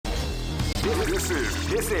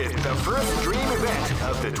This is the first dream event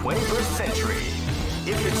of the 21st century.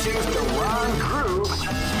 If you choose the wrong groove,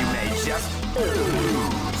 you may just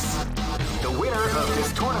lose. The winner of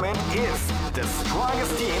this tournament is the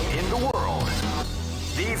strongest team in the world.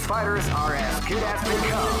 These fighters are as good as they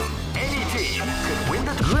come. Any team could win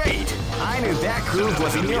the Great! I knew that groove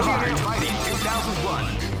was in your heart. Fighting 2001.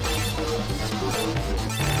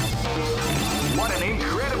 What an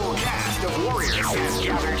incredible cast of warriors has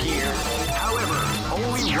gathered here. However,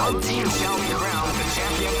 only one team shall be crowned the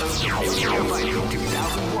champion of Fightcade Fighting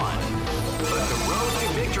 2001. But the road to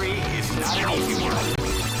victory is not an easy one.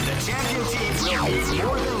 The champion team will need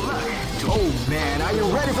more than luck. Oh man, are you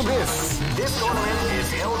ready for this? This tournament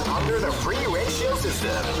is held under the free ratio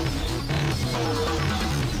system.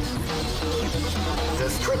 The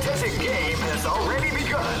strategic game has already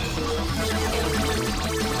begun.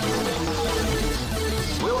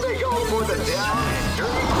 Will they go for the down and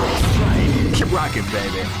dirty quick strike? Keep rocking,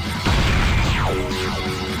 baby.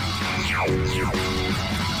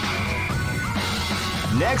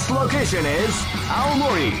 Next location is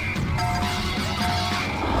Aomori.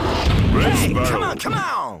 Hey, come on, come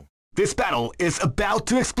on! This battle is about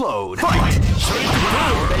to explode. Fight!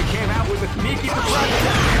 They came out with a sneaky surprise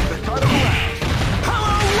attack at the start of the round.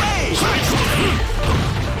 Power away!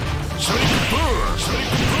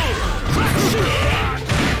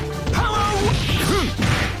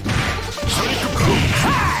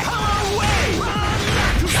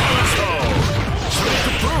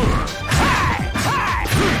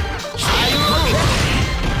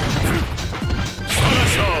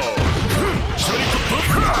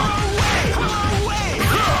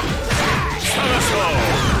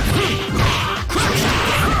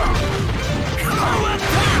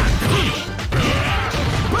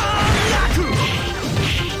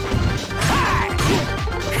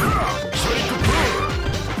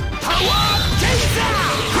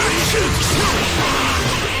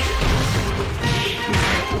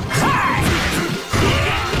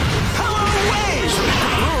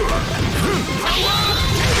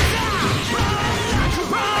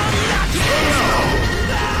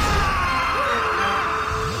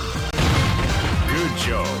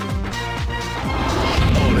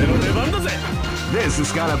 This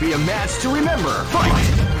is gonna be a match to remember. Fight!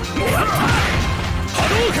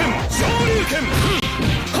 Hadouken! Shoryuken!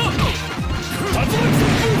 Shoryuken!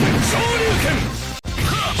 Shoryuken!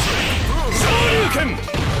 Shoryuken!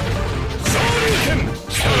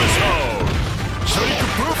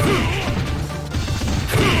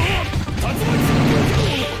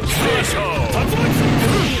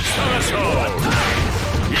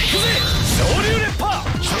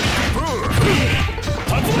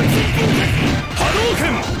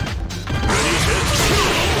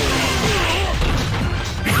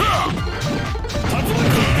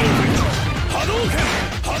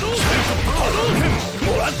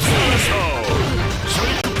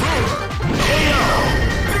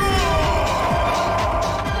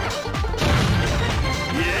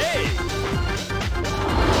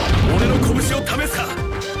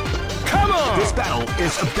 Come on! This battle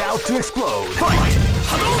is about to explode. Fight!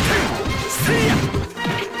 Hadouken! See ya!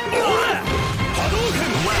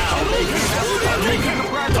 Hadouken! Hadouken!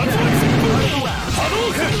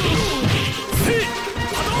 Hadouken! See!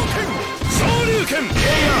 Hadouken! Shoryuken!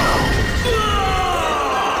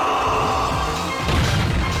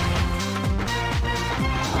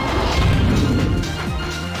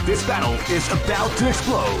 This battle is about to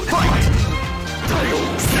explode. Fight!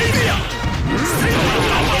 See ya!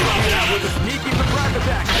 With a sneaky surprise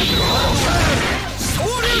attack.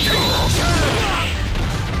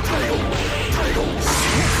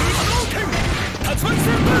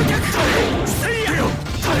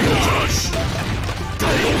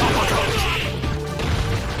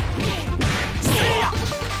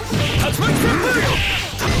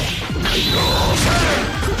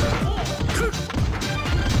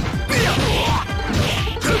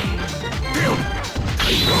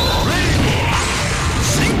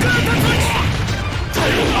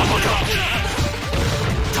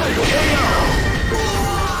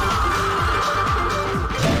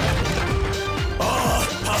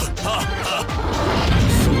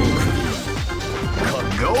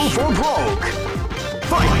 Go for broke!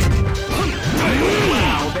 Fight!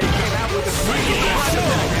 Wow, they came out with a sneaky surprise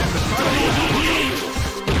attack at the start of the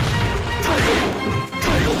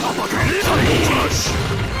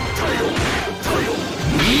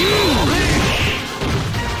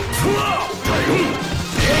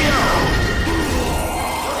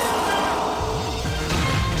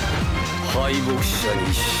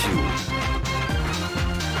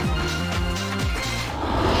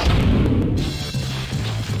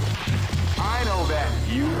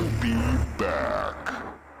you'll be back.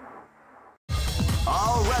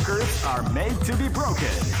 All records are made to be broken.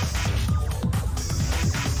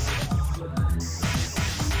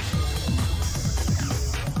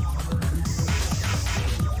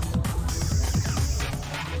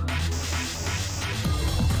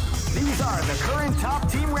 These are the current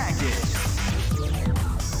top team rankings.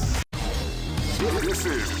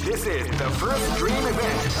 This is the first dream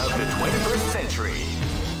event of the 21st century.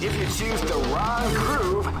 If you choose the wrong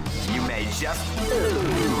groove, you may just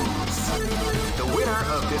lose. The winner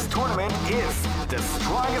of this tournament is the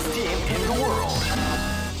strongest team in the world.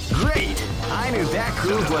 Great! I knew that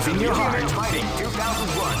groove was in your heart. Fighting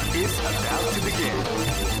 2001 is about to begin.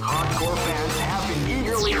 Hardcore fans have been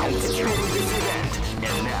eagerly anticipating this event,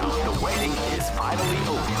 and now the waiting is finally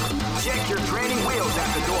over. Check your training wheels at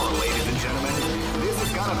the door, ladies and gentlemen. This is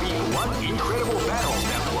gonna be one incredible battle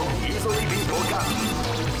that won't easily be forgotten.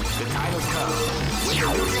 The time has come when the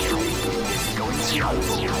new history is going to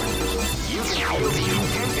unfold. You can feel the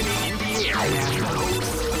intensity in the air as the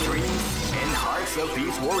hopes, dreams, and hearts of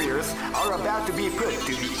these warriors are about to be put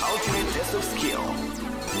to the ultimate test of skill.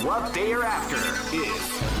 What they are after is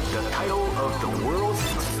the title of the world's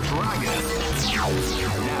strongest.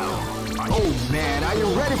 Now, oh man, are you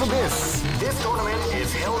ready for this? This tournament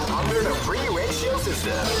is held under the free ratio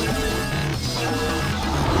system.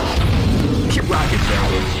 Keep rocking,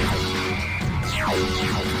 baby.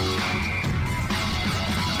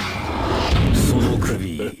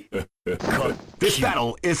 This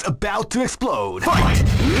battle is about to explode. Fight!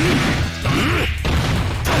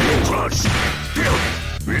 Tail crush!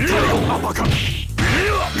 Tail uppercut!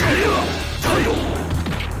 Tail!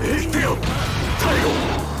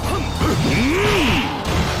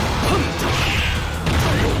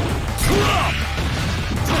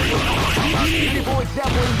 Beautiful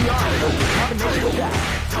example in the art of the combination attack.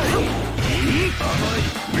 Tail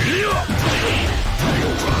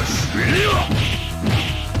crush!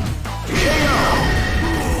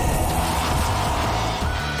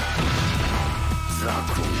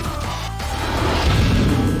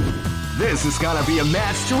 This is gonna be a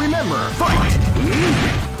match to remember. Fight!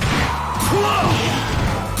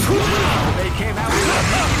 They came out with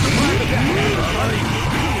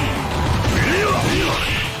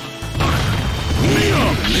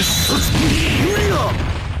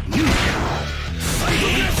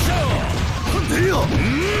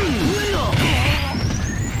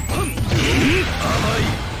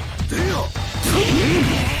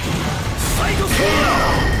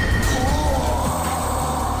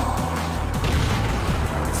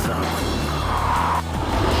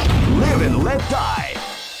live and let die.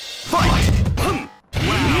 Fight!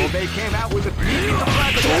 Wow, they came out with a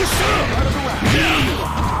surprise attack out of the round.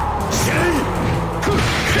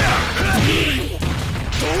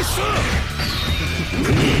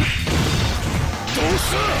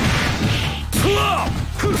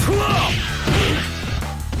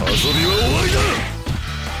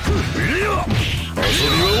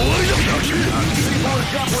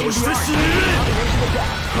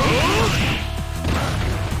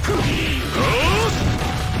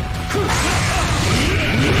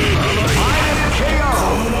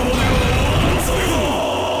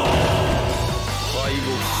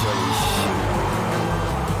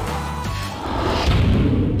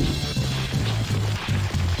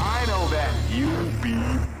 I know that you'll be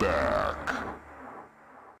back.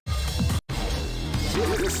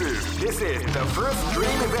 This is the first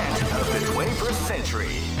dream event of the 21st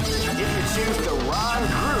century. If you choose the wrong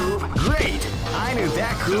groove, great! I knew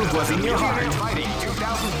that groove was in your heart. Fighting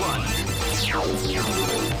 2001.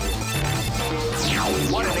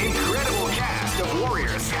 What an incredible cast of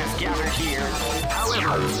warriors has gathered here.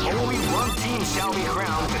 However, only one team shall be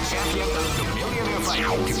crowned the champion of the Millionaire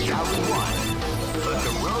Fighting 2001. But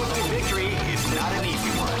the road to victory is not an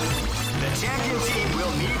easy one. The champion team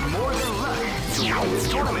will need more than luck to win this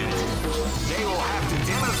tournament. They will have to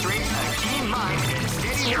demonstrate a keen mind and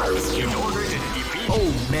steady nerves in order to defeat.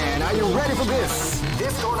 Oh man, are you ready for this?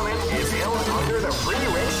 This tournament is held under the free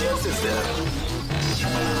ratio system.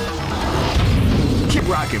 Keep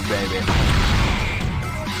rocking, baby.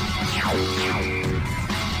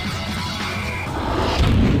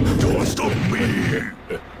 Don't stop me!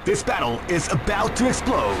 This battle is about to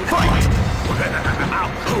explode. Fight!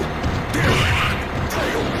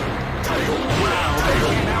 Wow, they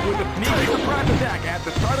came out with a sneaky surprise attack at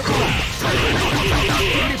the start of the round.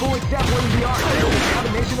 Beautiful example in the art of the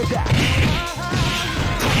combination attack.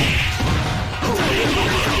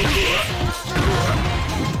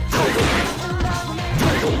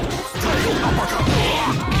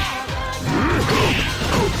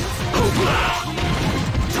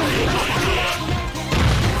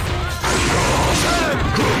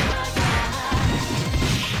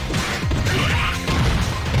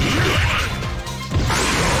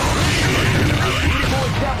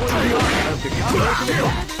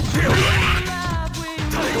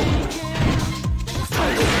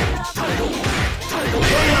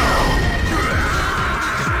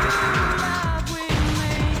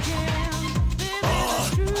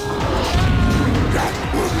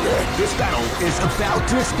 This battle is about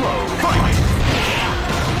to explode. Fight!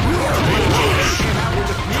 Came out with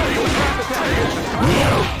a sneaky trap attack.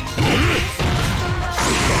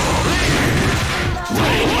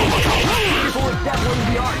 People is definitely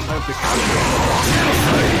the art of the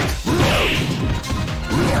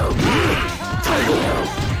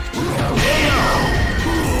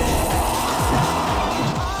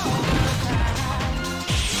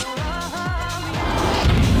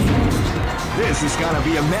This is gonna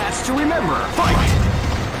be a match to remember. Fight!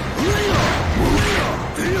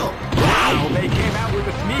 Wow, they came out with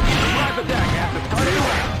a sneaky surprise attack at the start of the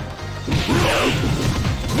round.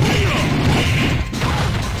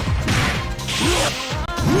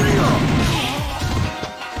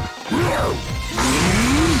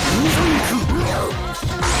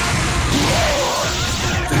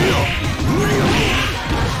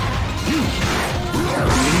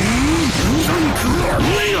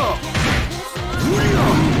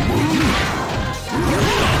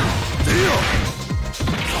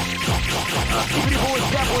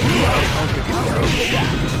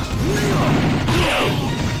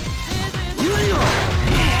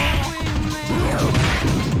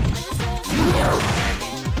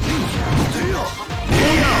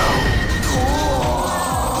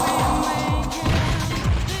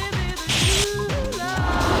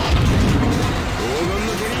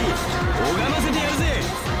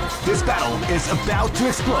 This battle is about to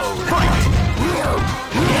explode. Fight!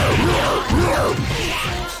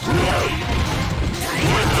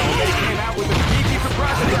 They came out with a sneaky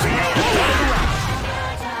surprise attack.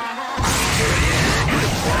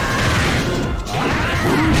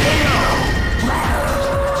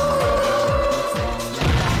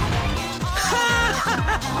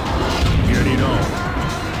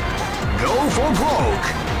 Go for broke.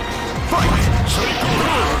 Fight!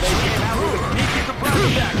 They came out with a sneaky surprise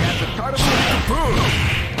attack at the start of the round.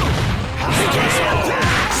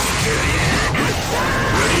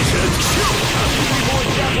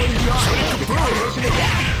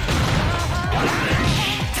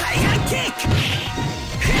 Tiger kick!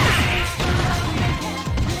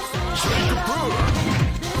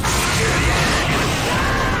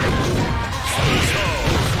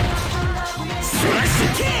 Slash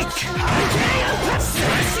kick!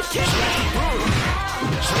 Slash kick!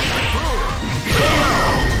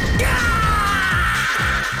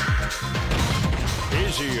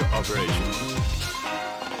 Easy operation.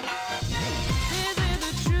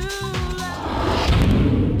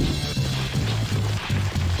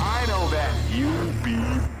 I know that you'll be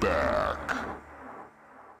back.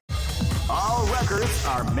 All records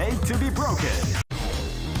are made to be broken.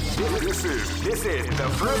 This is the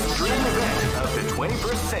first dream event of the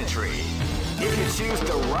 21st century. If you choose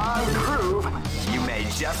the wrong groove, you may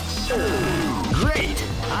just... Great!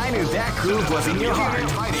 I knew that groove was in your heart.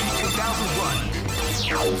 Fighting 2001.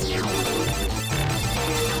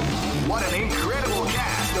 What an incredible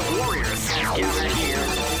cast of warriors has gathered here.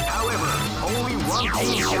 However, only one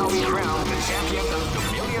team shall be crowned the champion of the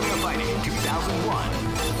Millionaire Fighting 2001.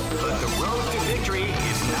 But the road to victory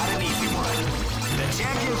is not an easy one. The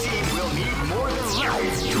champion team will need more than luck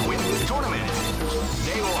to win this tournament.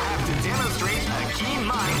 They will have to demonstrate a keen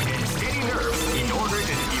mind and steady nerves in order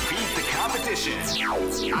to defeat the competition.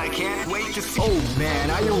 I can't wait to see. Oh man,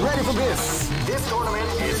 are you ready for this? This tournament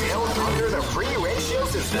is held under the free ratio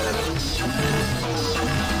system.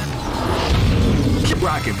 Keep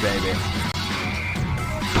rocking, baby.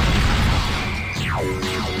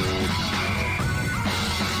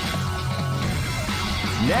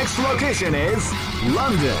 Next location is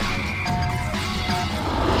London.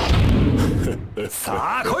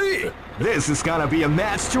 This is gonna be a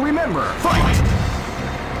match to remember. Fight!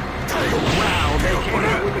 Wow, they came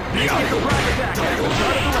out with a sneaky surprise attack at the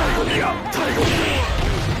start of the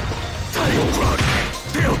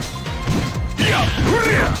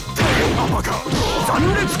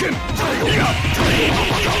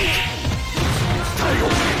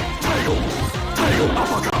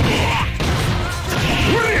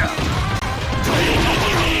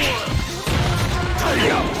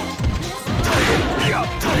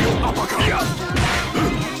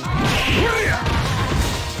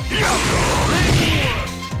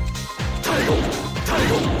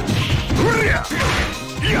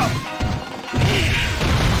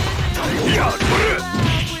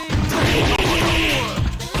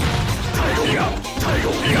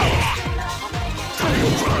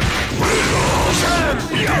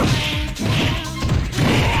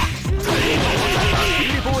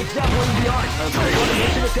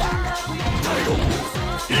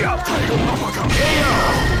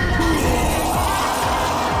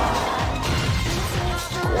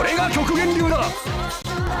これが極限流だ。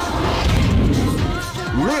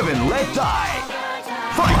 Live and let die.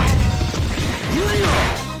 Fight!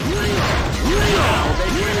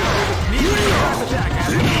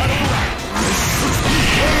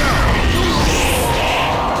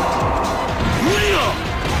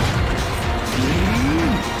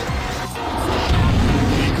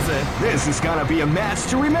 This is gonna be a match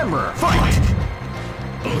to remember. Fight!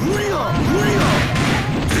 They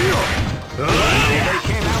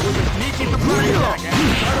came out with a sneaky surprise attack at the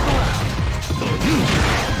start of the round.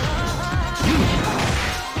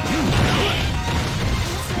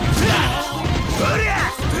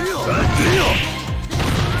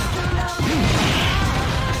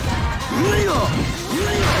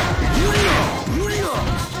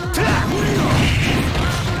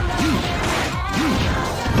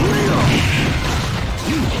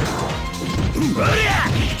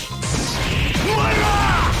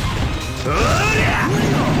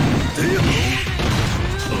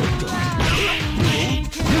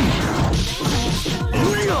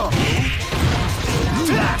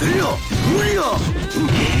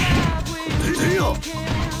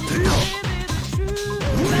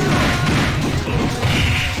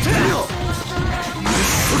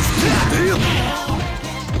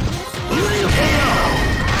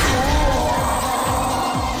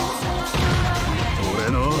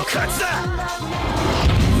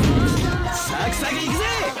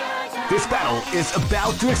 This battle is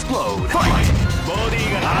about to explode. Fight!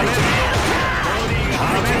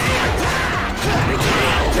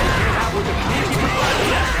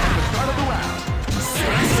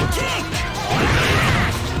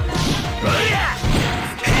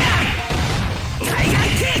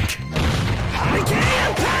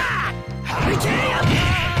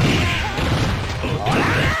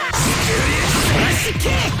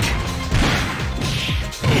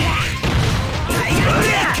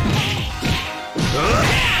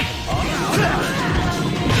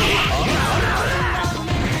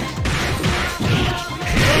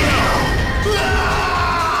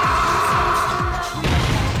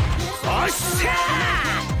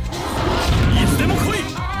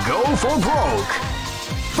 Go for broke.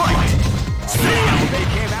 Fight! They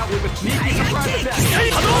came out with a sneaky surprise attack.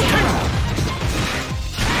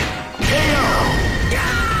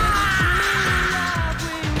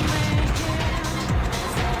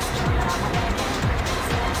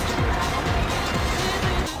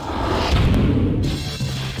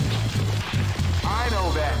 I know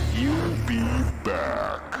that you'll be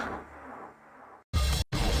back.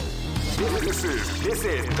 This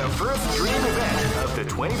is the first dream event of the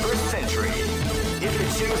 21st century. If you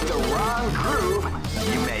choose the wrong groove,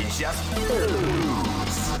 you may just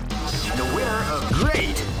lose. The winner of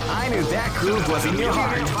Great! I knew that groove was in your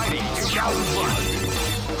heart. Fighting 2001.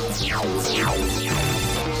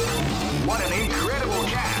 What an incredible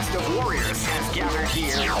cast of warriors has gathered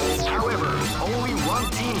here. However, only one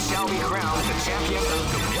team shall be crowned the champion of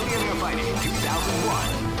the Millionaire Fighting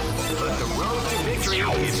 2001. But the road to victory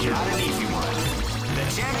is not an easy one. The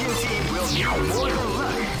champion team will need more than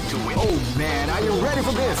luck to win. Oh man, are you ready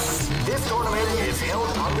for this? This tournament is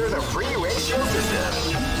held under the free ratio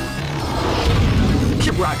system.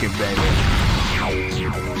 Keep rocking, baby.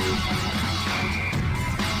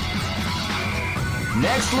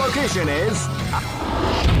 Next location is...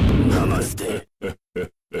 Namaste.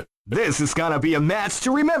 This is gonna be a match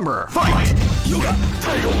to remember. Fight! Yoga!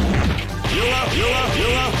 Title! Yoga! Yoga!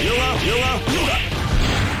 Yoga! Yoga! Yoga! Yoga!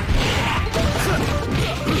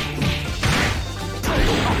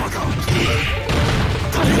 Title uppercut!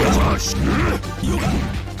 Title rush! Yoga!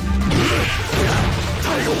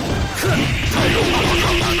 Title! Title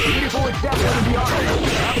uppercut! Beautiful example of the art!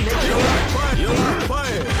 Yoga! Yoga! Fire!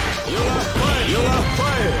 Yoga! Fire! Yoga!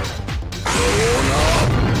 Fire! Yoga!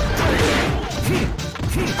 Title!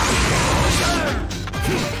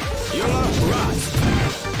 Yoga! Rush!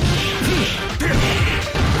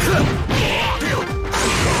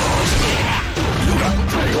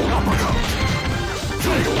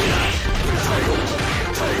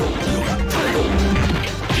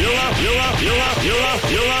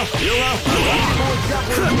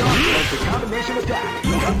 Combination attack.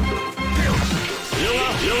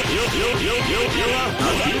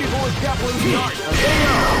 Beautiful example of the art.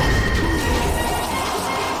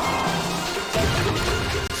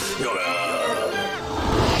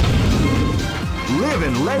 Live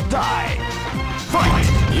and let die. Fight!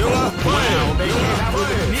 Wow, they came out with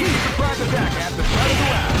a sneaky surprise attack at the start of the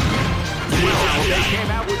round. They came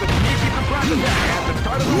out with a sneaky surprise attack at the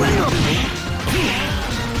start of the round.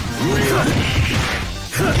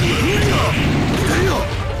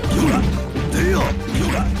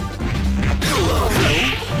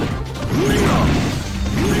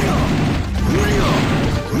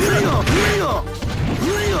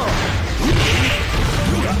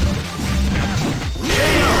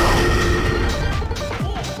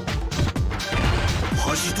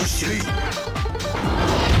 恥と知れ。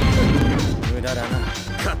無駄だな。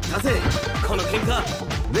勝ったぜこの喧嘩。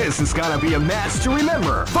 This is gonna be a match to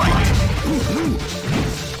remember. Fight!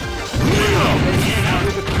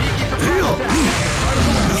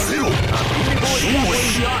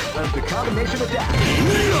 Of the combination attack.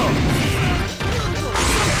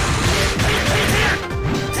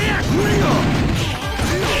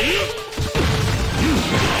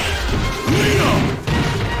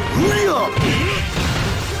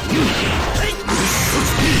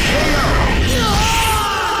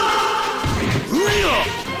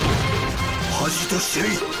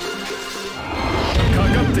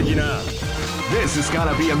 This is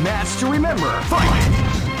gonna be a match to remember. Fight!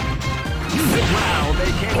 Wow,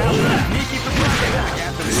 they came out with a sneaky surprise attack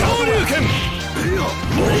after the Shoryuken!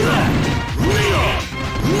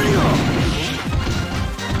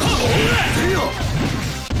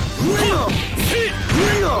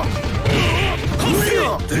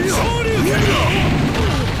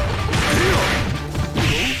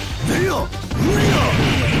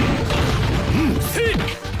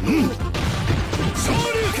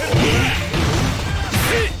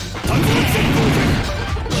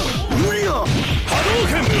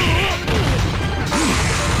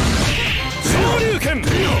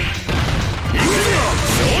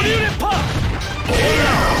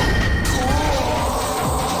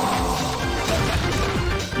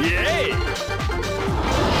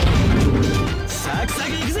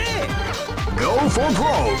 Go for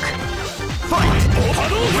broke! Fight!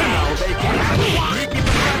 Wow, they came out with a sneaky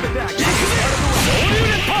surprise attack after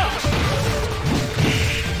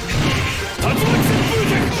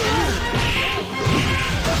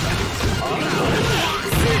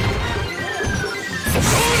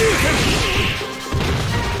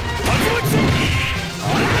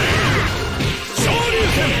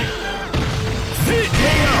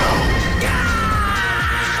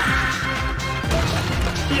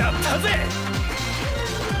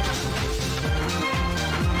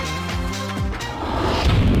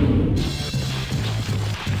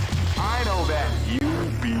I know that you'll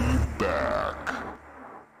be back.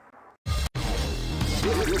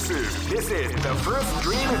 This is the first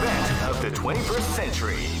dream event of the 21st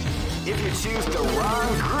century. If you choose the wrong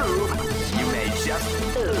groove, you may just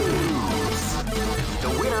lose. The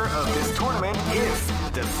winner of this tournament is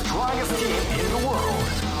the strongest team in the world.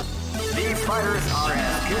 These fighters are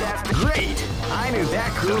as good as the great. I knew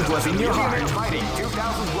that groove was in your heart. Fighting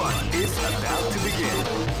 2001 is about to begin.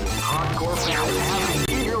 Hardcore fans have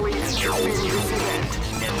been eagerly anticipating this event,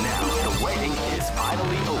 and now the waiting is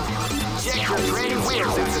finally over. Check your training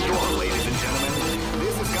wheels at the door, ladies and gentlemen.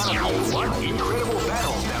 This is gonna be one incredible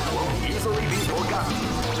battle that won't easily be forgotten.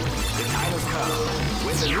 The time has come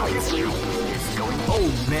when the new history is going. Oh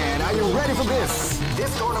man, are you ready for this?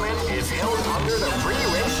 This tournament is held under the free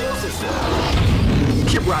ratio system.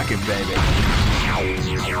 Keep rocking, baby.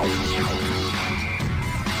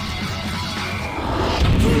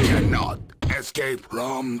 You cannot escape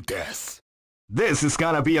from death. This is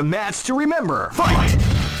gonna be a match to remember. Fight!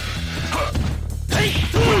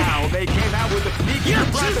 Wow, they came out with a sneaky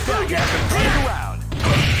surprise attack after turning around.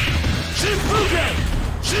 Shifugen!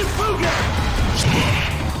 Shifugen!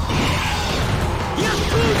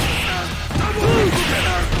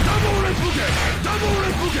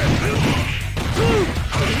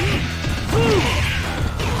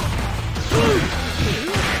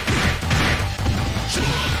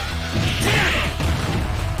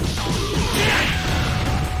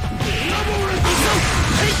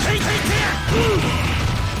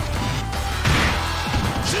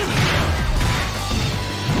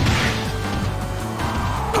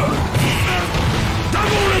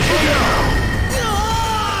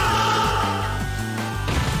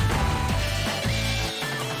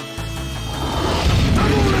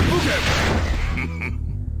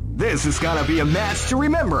 This is gonna be a match to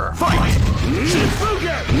remember. Fight!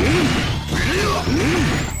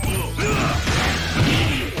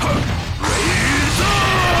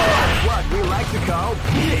 What we like to call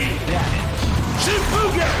big damage.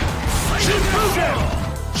 Shifugen! Shifugen!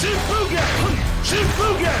 Shifugen!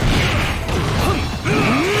 Shifugen!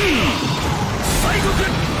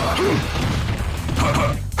 Psychogen!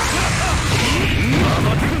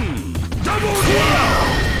 Double kill!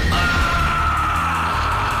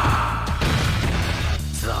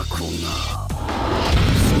 ザコが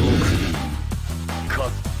その国勝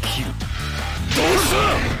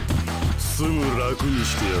楽に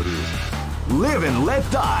してやる。 Live and let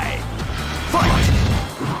die. Fight!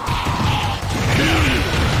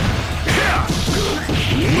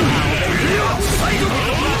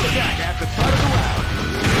 At the start of the round.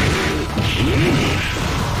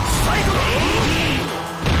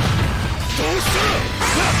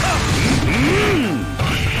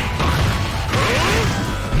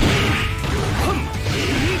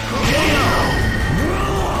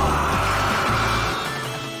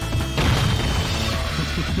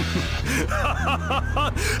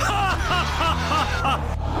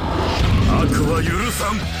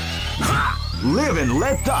 Live and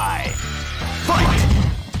let die. Fight!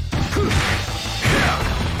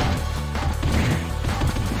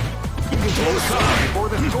 You can take a song before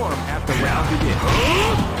the storm at the round begins.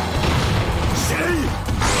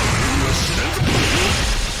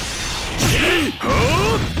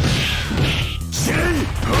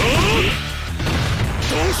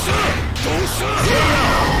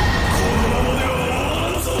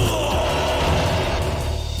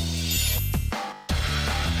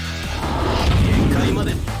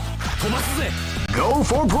 Go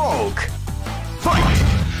for broke. Fight!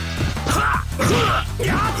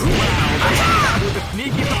 With a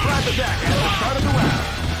sneaky surprise attack at the start of the round.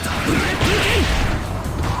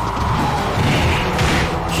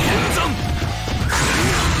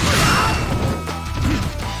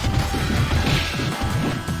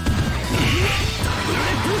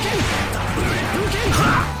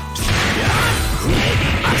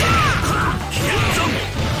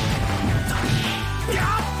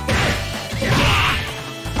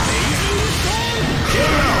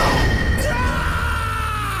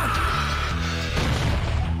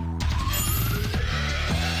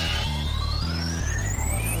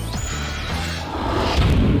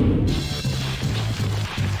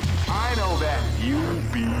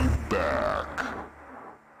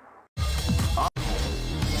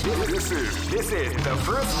 This is the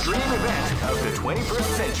first dream event of the 21st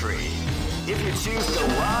century. If you choose the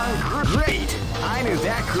wrong group, great! I knew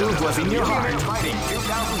that groove was in your heart. Fighting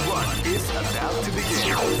 2001 is about to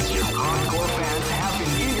begin. Hardcore fans have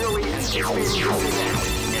been eagerly anticipating this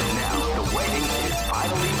event, and now the waiting is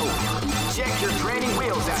finally over. Check your training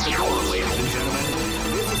wheels at the door, ladies and gentlemen.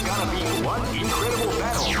 This is gonna be one incredible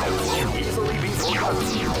battle that will easily be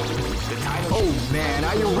forgotten. Oh man,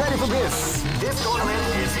 are you ready for this? This tournament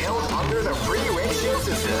is held under the free ratio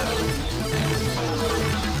system.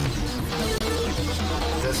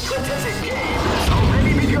 The strategic game has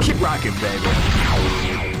already begun. Keep rocking, baby.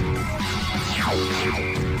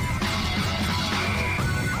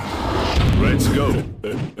 Let's go.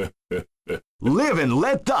 Live and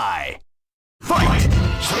let die. Fight!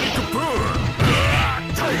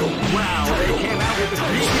 Wow, they came out with the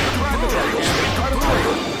sneaky surprise attack at the start of the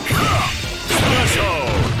round.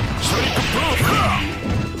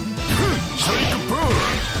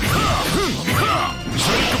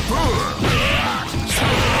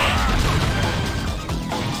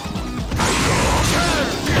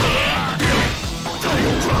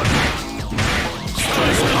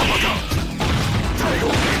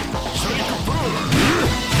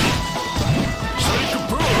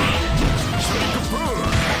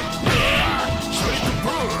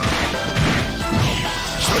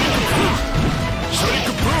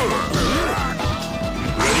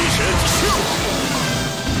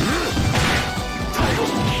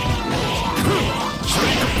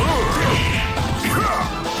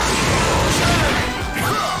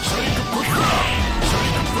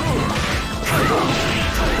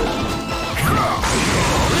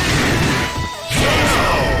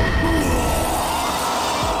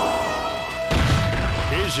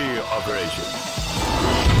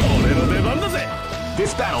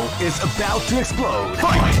 This battle is about to explode.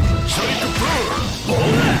 Fight!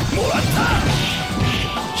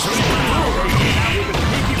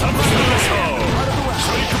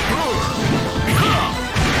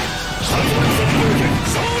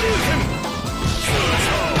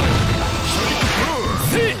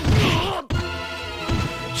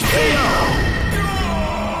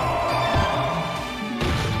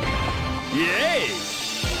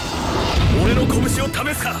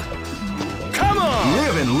 Come on!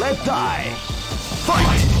 Live and let die.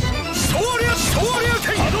 Fight!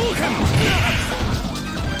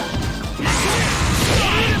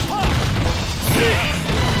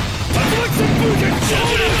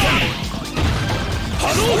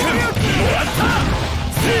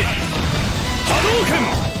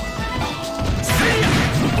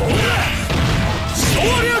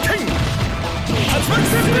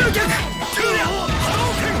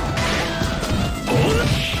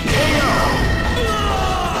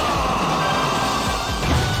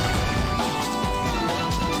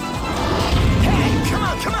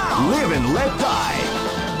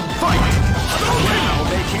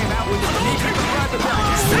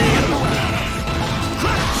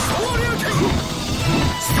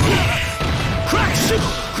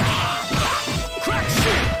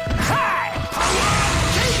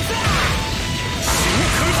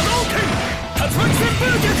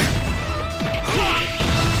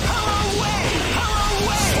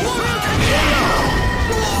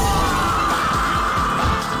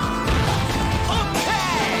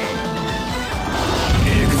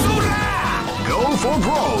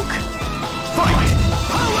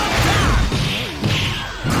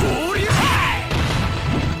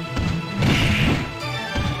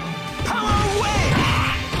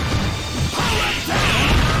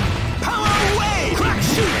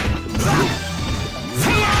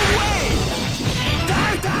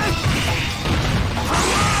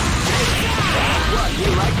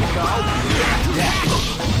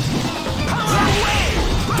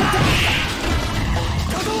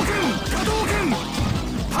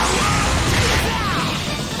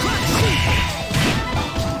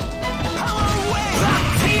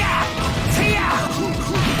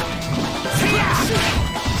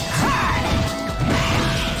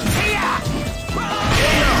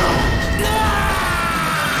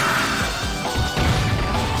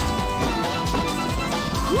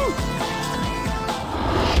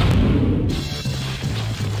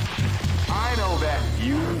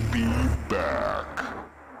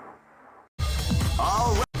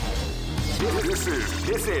 This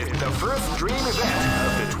is the first dream event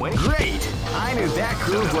of the 20. Great! I knew that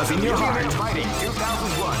groove was in your heart. Fighting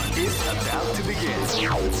 2001 is about to begin.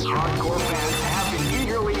 Hardcore fans have been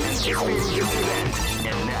eagerly anticipating this event,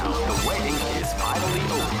 and now the waiting is finally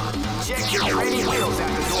over. Check your training wheels at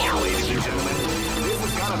the door, ladies and gentlemen. This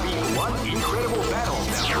is gonna be one incredible battle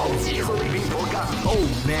that won't easily be forgotten. Oh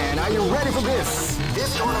man, are you ready for this?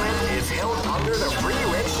 This tournament is held under the free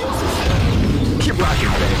ratio system. Keep rocking,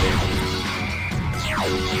 baby.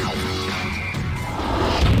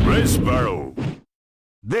 Race battle.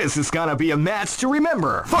 This is gonna be a match to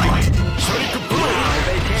remember. Fight! They came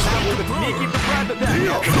out with a sneaky surprise attack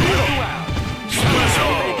at the start of the round.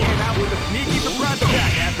 They came out with a sneaky surprise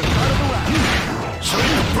attack at the start of the round.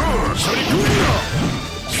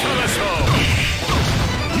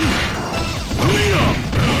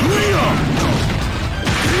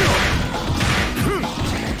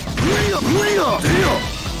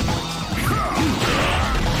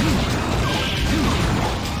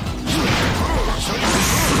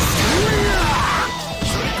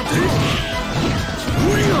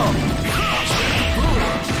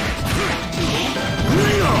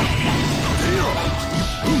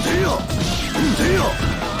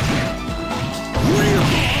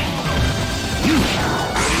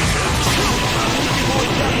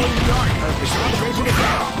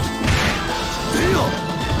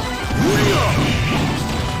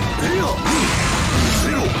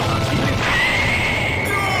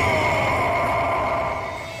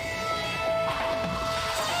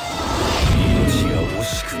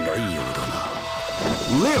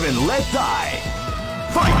 Live and let die.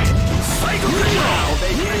 Fight! Psycho! Now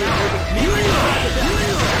they came out with a sneaky surprise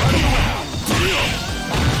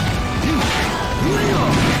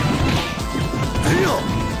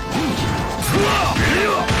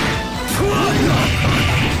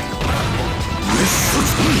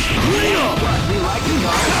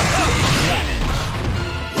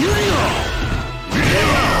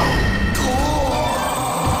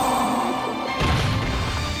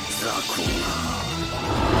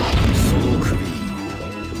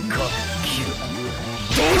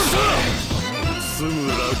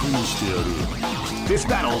This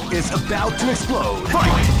battle is about to explode. Fight!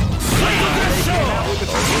 They came out with a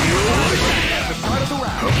at the start of the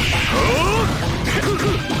round.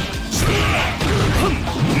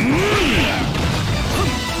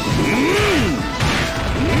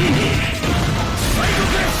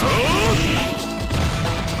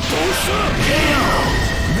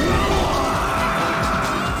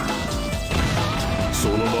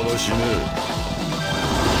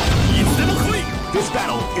 This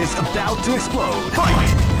battle is about to explode. Fight!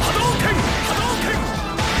 Hadouken! Hadouken!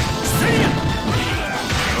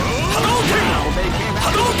 Now they came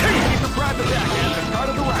out with a surprise attack at the start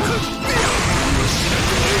of the round.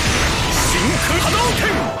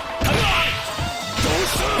 Hadouken!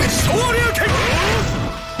 Shoryuken!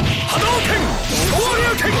 Hadouken!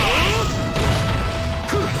 Shoryuken!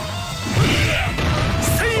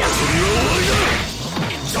 Seiya! Shoryuken!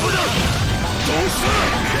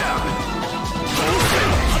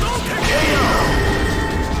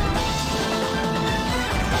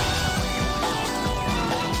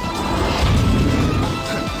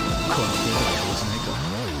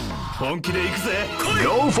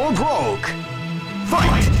 Go for broke!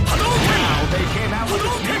 Fight! Now they came out with a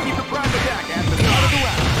sneaky surprise attack at the start of the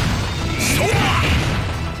round.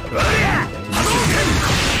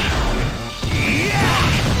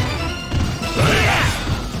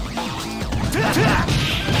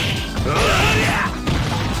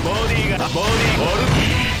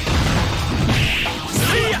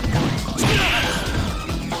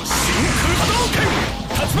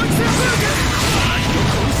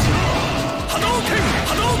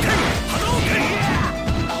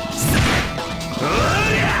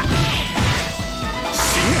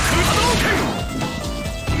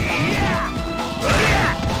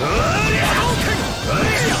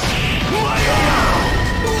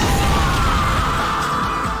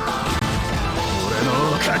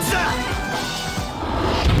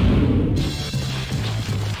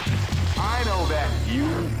 I know that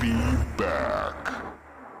you'll be back.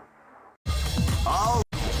 Oh,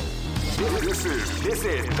 this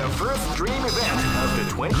is the first dream event of the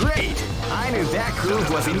 20. Great! I knew that groove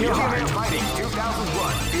was in your heart. Fighting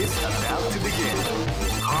 2001 is about to begin.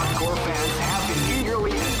 Hardcore fans have been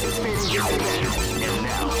eagerly anticipating this event, and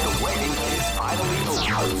now the waiting is finally over.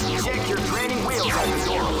 Check your training wheels at the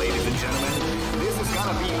door, ladies and gentlemen. This is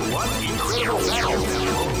gonna be one incredible battle that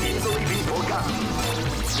won't easily be forgotten.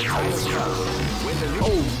 The time has come.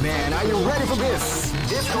 Oh man, are you ready for this?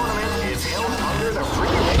 This tournament is held under the free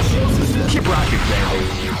ratio system. Keep rocking, baby.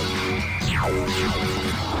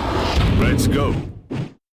 go.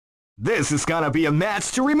 This is gonna be a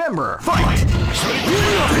match to remember. Fight! They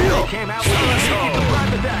came out with a sneaky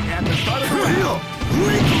surprise attack at the start of the round.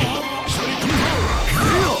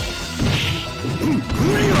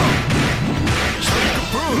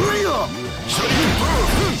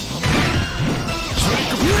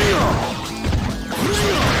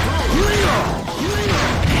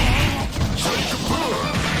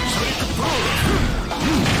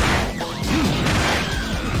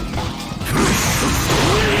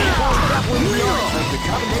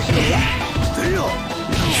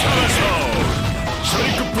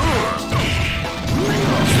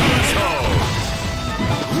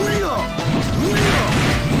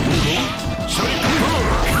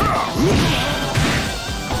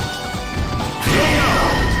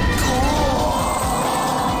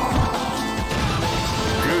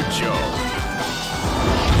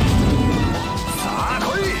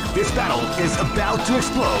 This battle is about to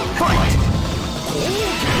explode. Fight!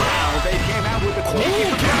 Wow, they came out with a sneaky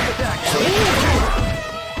surprise attack.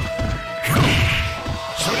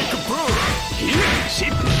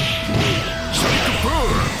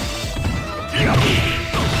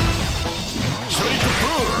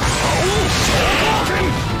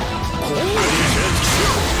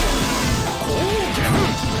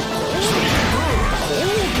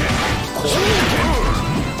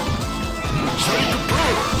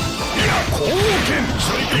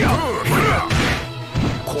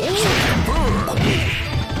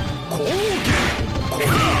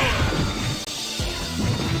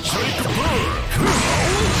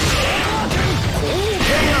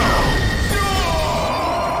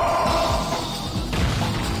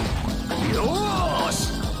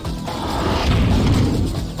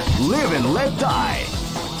 Live and let die.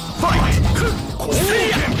 Fight!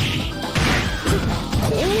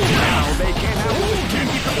 Now they came out with a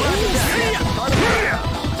sneaky surprise attack.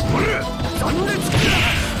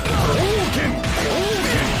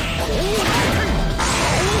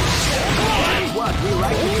 That's what we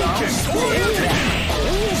like to call sword attack.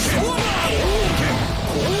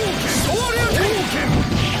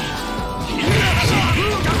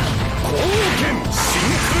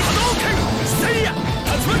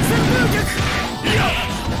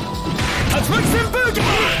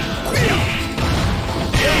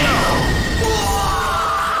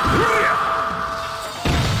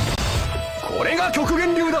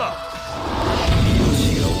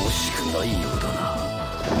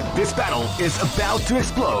 This battle is about to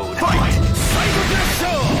explode. Fight!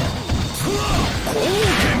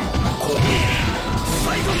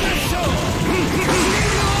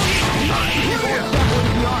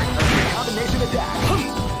 Combination attack.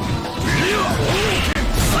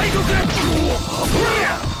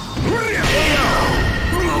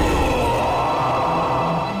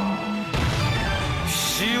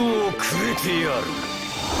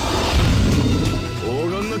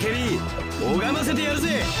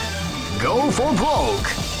 Go for broke.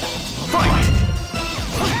 Fight!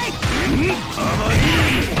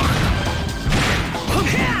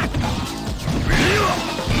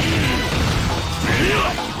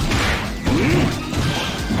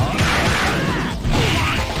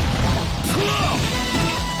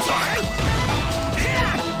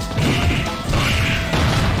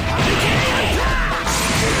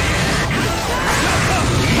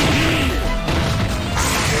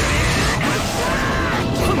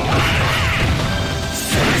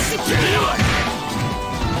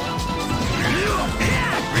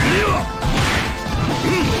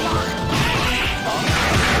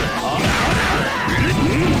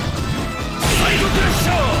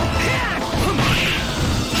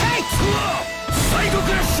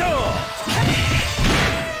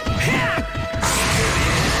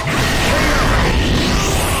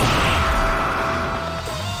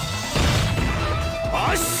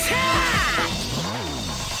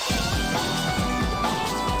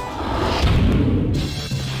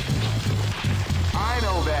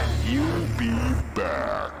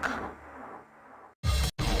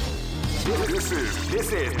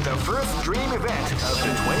 This is the first dream event of the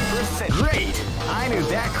 21st century. Great! I knew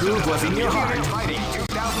that groove was in your heart. Fighting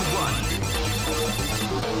 2001.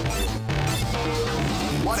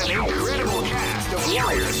 What an incredible cast of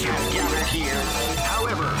warriors has gathered here.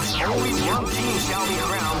 However, only one team shall be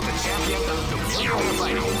crowned the champion of the Millionaire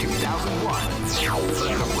Fighting 2001. But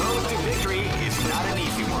the road to victory is not an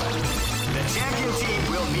easy one. The champion team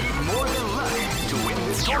will need more than luck to win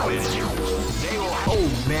this tournament. They will. Oh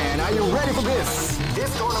man, are you ready for this?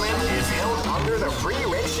 This tournament is held under the free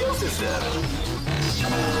ratio system.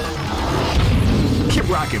 Keep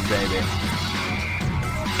rocking, baby.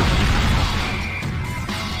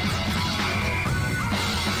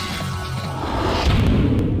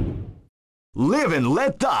 Live and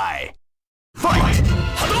let die. Fight!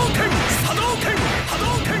 Hadouken! Hadouken!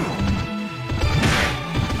 Hadouken!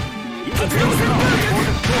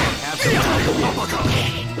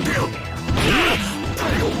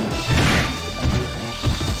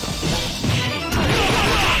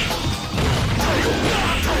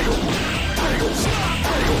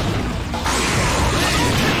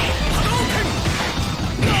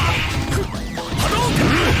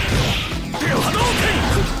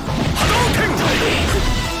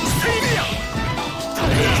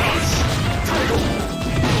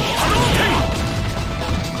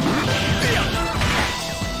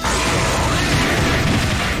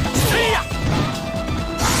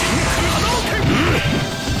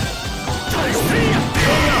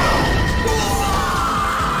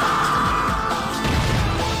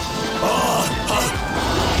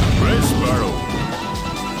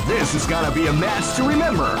 This is gonna be a match to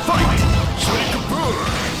remember. Fight!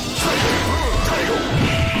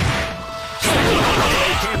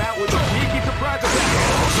 They came out with a sneaky surprise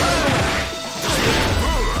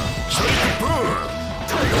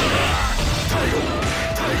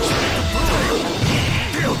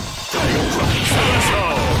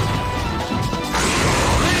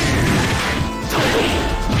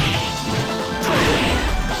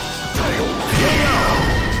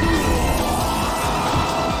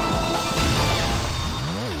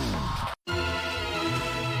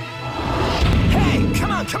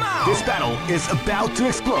Come on! This battle is about to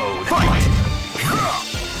explode. Fight!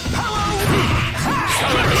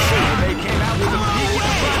 They came out with a sneaky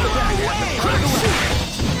surprise attack at the front of the ring.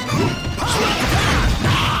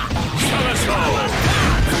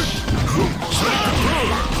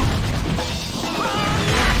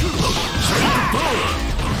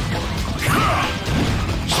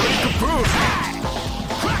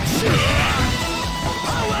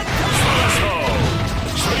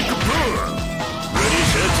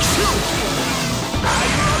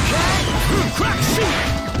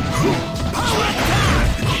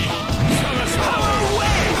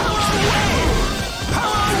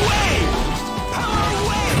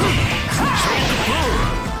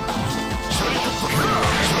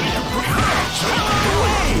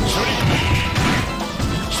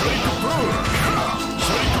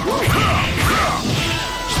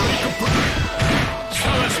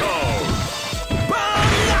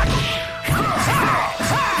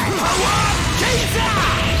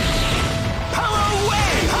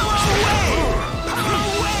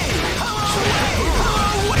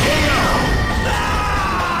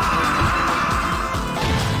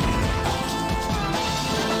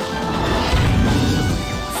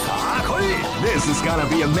 This is gonna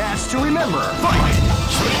be a match to remember. Fight!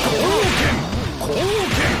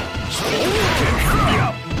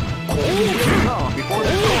 Before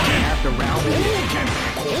the after round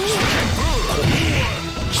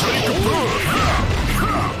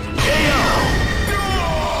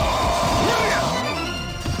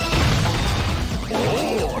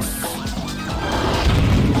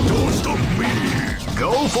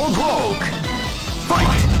Go for broke.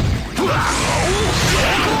 Fight!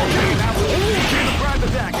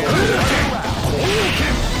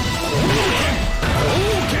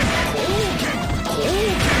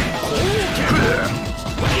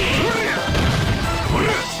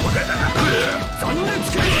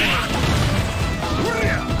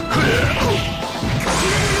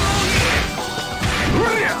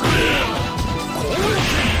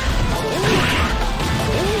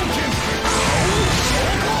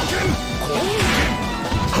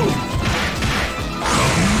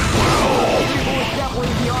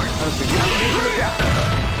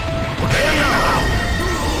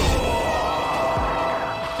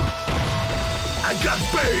 I got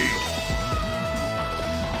paid!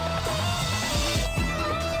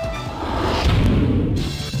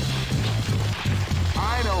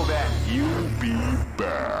 I know that. You'll be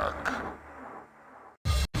back.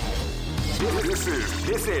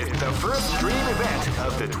 This is the first dream event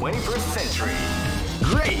of the 21st century.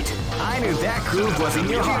 Great! I knew that groove was in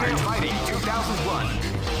your heart. Fighting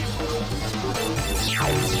 2001.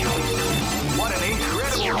 What an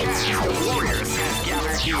incredible cast of warriors has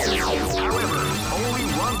gathered here. However, only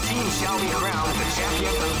one team shall be crowned the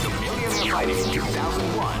champion of the Millionaire Fighting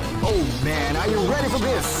 2001. Oh man, are you ready for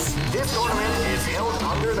this? This tournament is held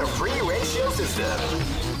under the free ratio system.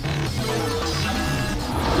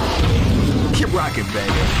 Keep rocking,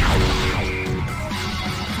 baby.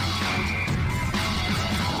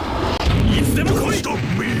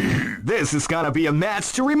 This is gonna be a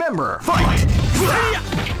match to remember. Fight!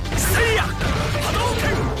 See ya!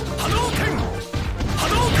 Hadouken! Hadouken!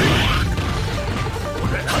 Hadouken!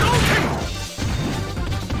 Hadouken!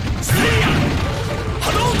 See ya!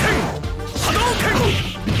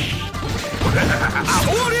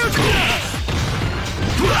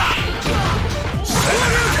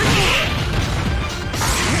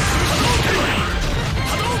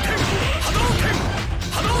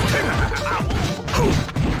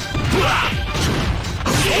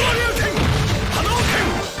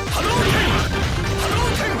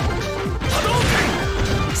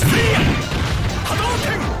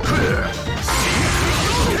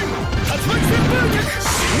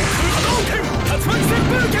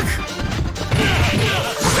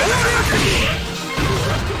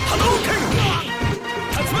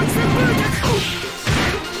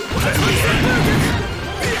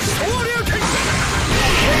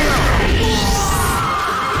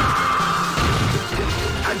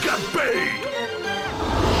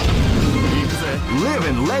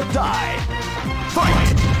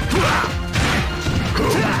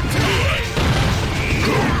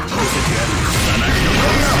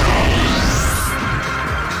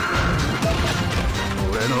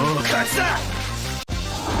 俺の勝ちだ。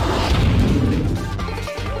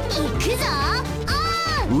行くぞ。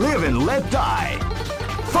 Live and let die.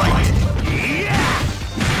 Fight!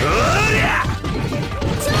 Wow,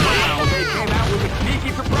 they came out with a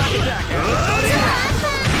sneaky surprise attack.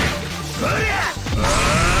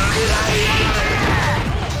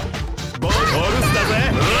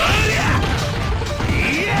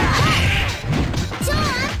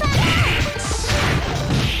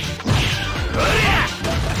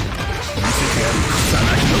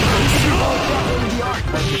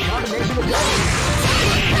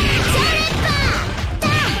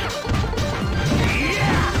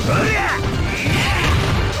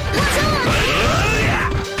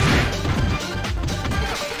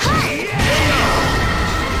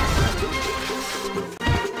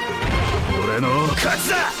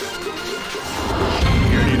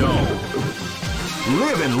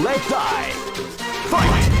 Live and let die.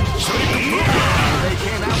 Fight! They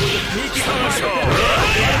came out with a sneaky surprise attack.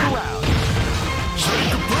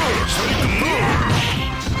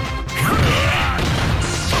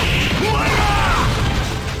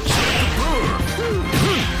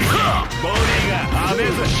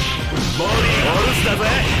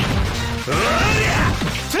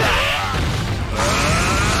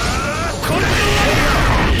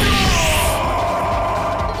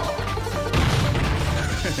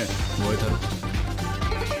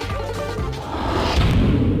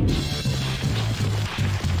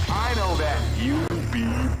 I know that. You'll be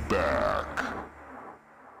back.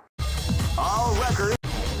 All records.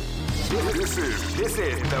 This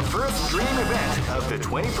is the first dream event of the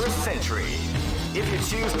 21st century. If you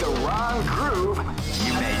choose the wrong groove,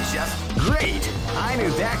 you may just... Great! I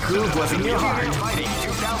knew that groove was in your heart. Fighting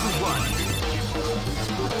 2001.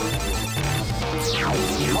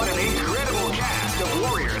 What an incredible cast of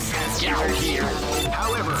warriors has gathered here.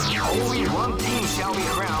 However, only one team shall be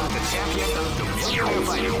crowned the champion of the Millionaire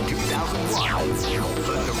Fighting 2001.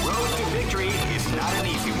 But the road to victory is not an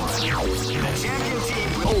easy one. The champion team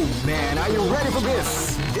will... Oh man, are you ready for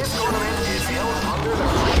this? This tournament is held under the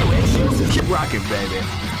regulations. Keep rocking, baby.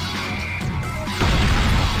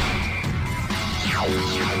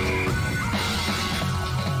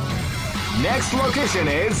 Next location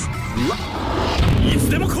is...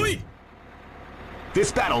 This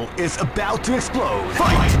battle is about to explode.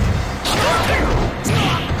 Fight!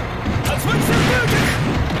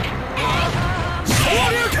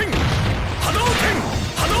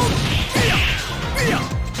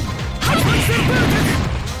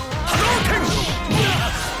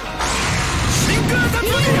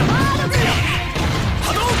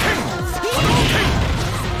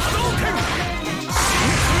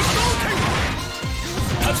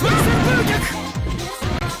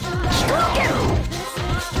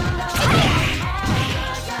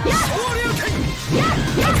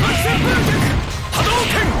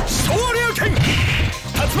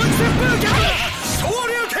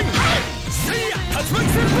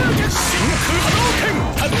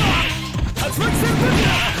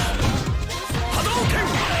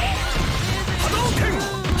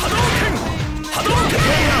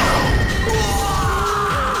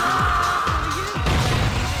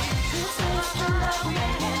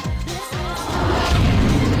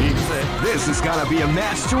 This is gonna be a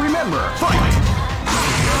match to remember. Fight!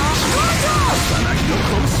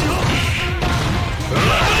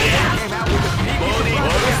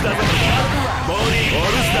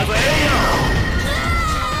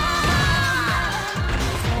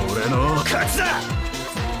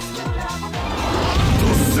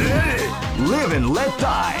 Live and let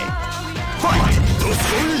die. Fight!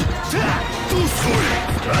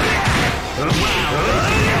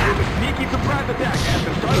 Sneaky surprise attack at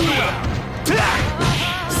the start of the round.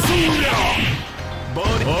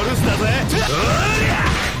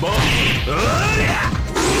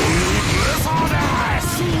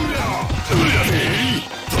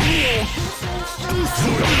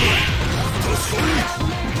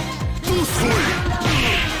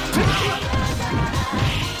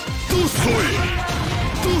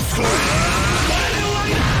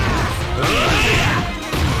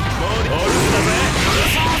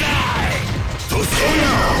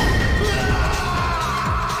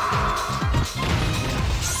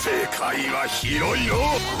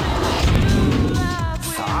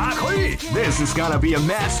 This is gonna be a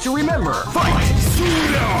match to remember. Fight!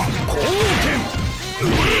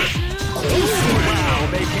 Wow,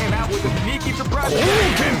 they came out with a sneaky surprise.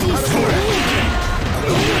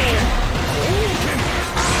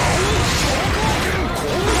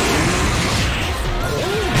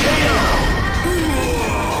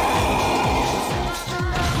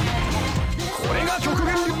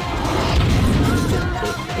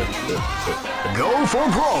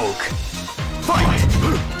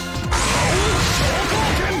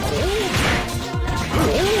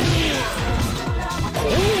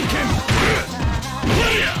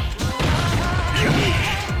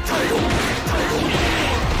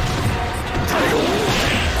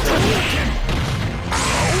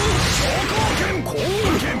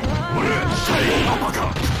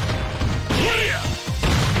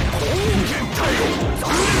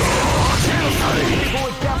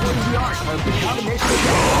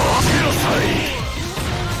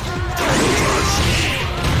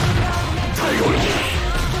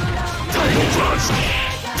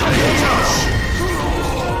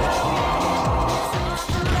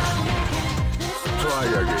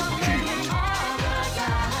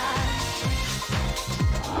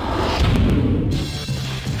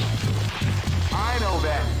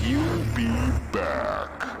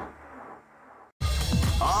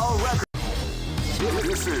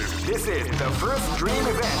 first dream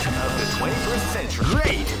event of the 21st century.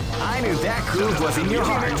 Great! I knew that groove was in your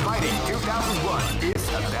heart. Fighting 2001 is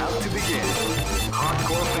about to begin.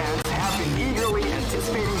 Hardcore fans have been eagerly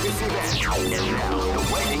anticipating this event, and now the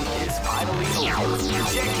waiting is finally over.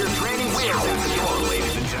 Check your training wheels at the door,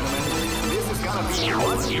 ladies and gentlemen. This is gonna be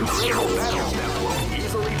one incredible battle that won't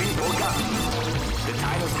easily be forgotten. The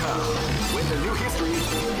time has come when the new history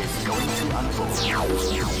is going to unfold.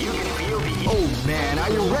 You can feel the... Oh man,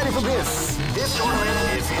 are you ready for this? This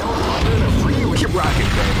tournament is held under the free... Keep rocking,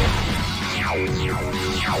 baby.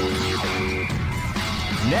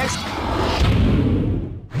 Next...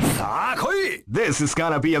 This is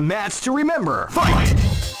gonna be a match to remember. Fight!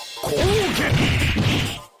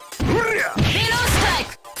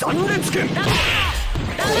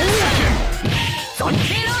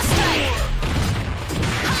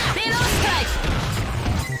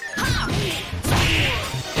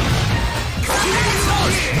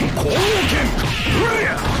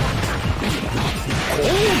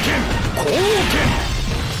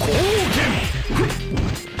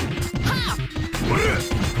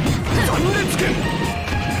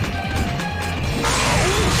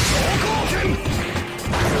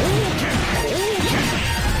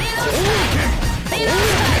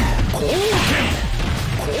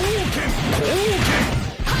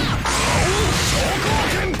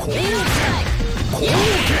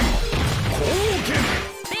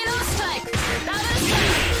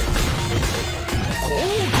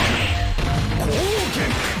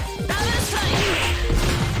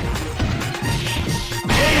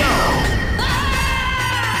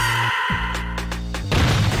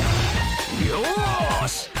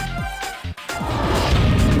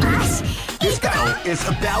 This battle is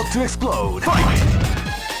about to explode. Fight!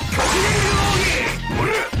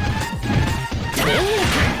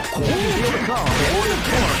 Feel the call or the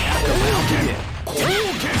torque at the round begin.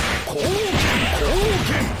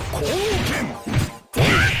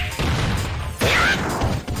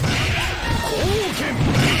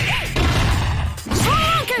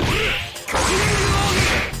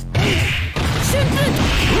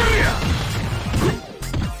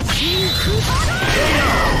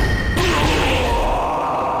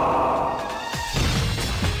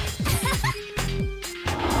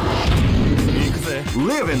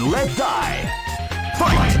 Live and let die.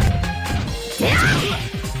 Fight!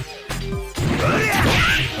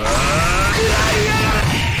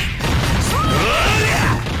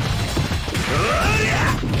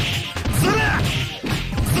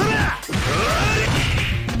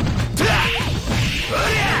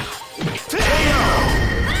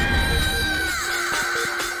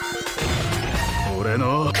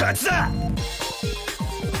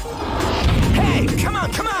 Hey, come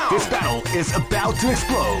on, come on! This battle is about to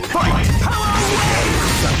explode. Fight! Power away!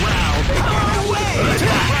 Wow, power away!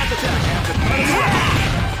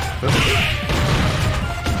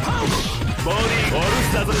 Body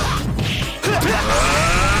all-star.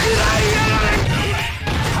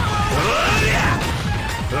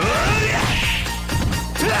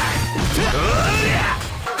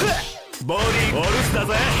 Body all-star.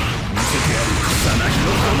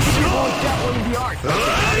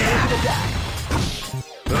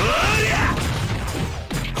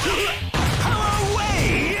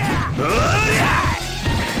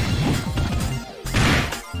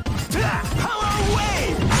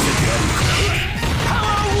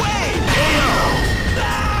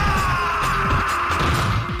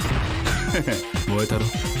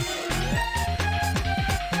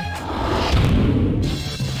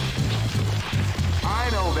 I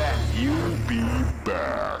know that you'll be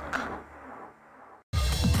back.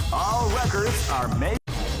 All records are made.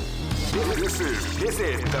 This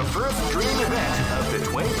is the first dream event of the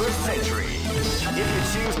 21st century. If you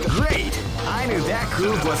choose the great, I knew that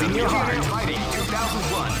groove was in your heart. Fighting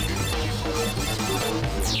 2001.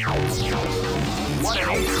 What an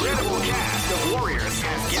incredible cast of warriors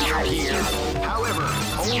has gathered here. However,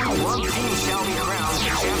 only one team shall be crowned the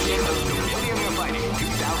champion of the Millionaire Fighting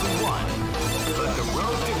 2001. But the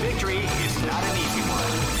road to victory is not an easy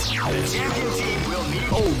one. The champion team will need...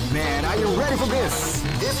 Oh man, are you ready for this?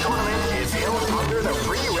 This tournament is held under the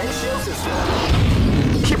free ratio system.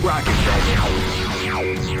 Keep rocking, baby.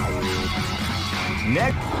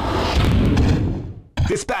 Next...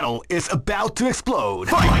 This battle is about to explode.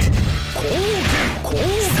 Fight! At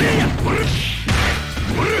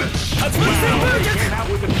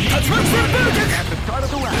the start of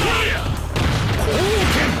the round.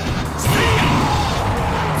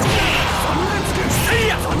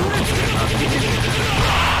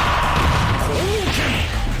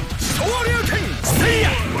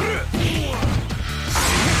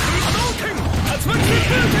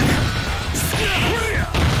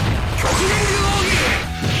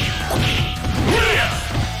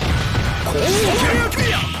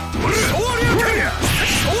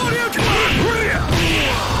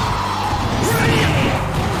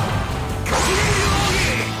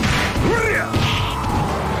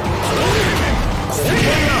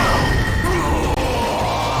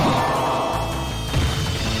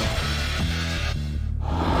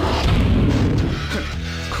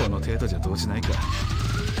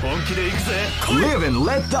 Live and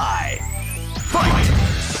let die. Fight!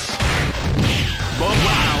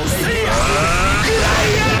 Wow, they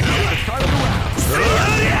start of the round.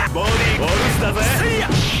 Body bonus だぜ。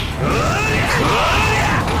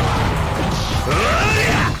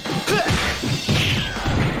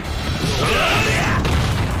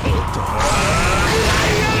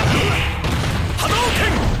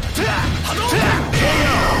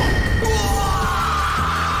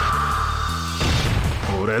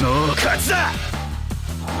俺の勝ちだ。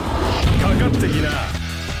かかってきな。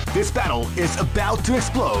This battle is about to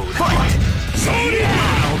explode. Fight!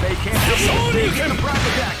 Now they can't handle the surprise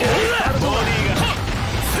attack.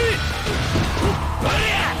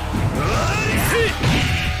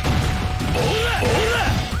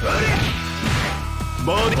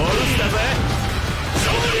 Body bonus だぜ。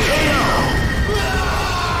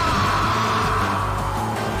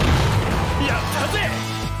やったぜ。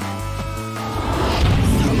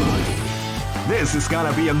This is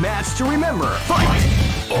gonna be a match to remember. Fight!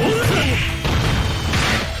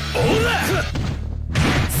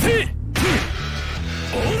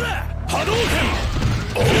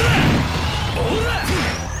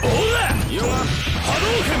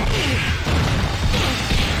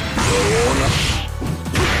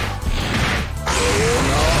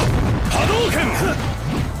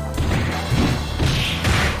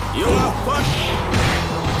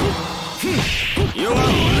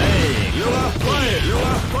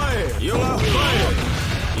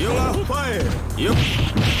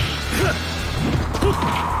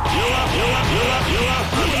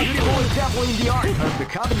 Definitely the art of the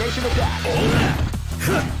combination attack.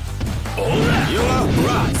 You are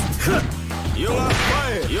thrust. You are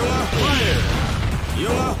fire. You are fire. You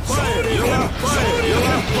are fire. You are fire. You are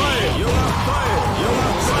fire. You are fire. You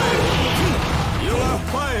are fire. You are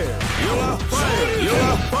fire. You are fire. You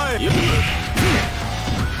are fire. You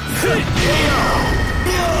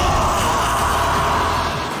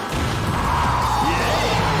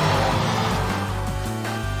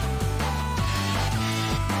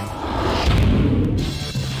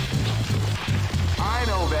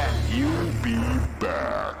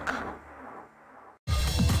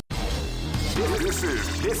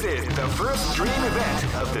This is the first dream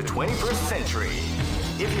event of the 21st century.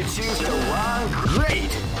 If you choose the wrong, great!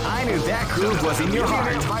 I knew that groove was in your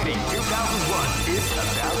heart. Fighting 2001 is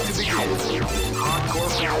about to begin. Hardcore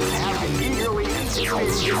fans have been eagerly anticipating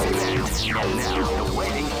this event, and now the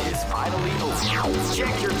waiting is finally over.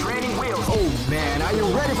 Check your training wheels. Oh man, are you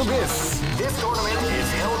ready for this? This tournament is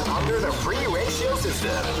held under the free ratio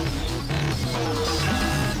system.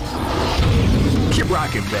 Keep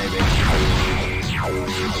rocking, baby.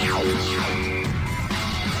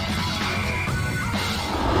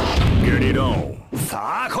 Get it on.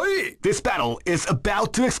 This battle is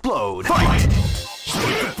about to explode. Fight!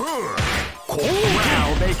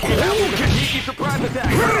 Wow, they came out with a sneaky surprise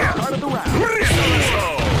attack. Start of the round.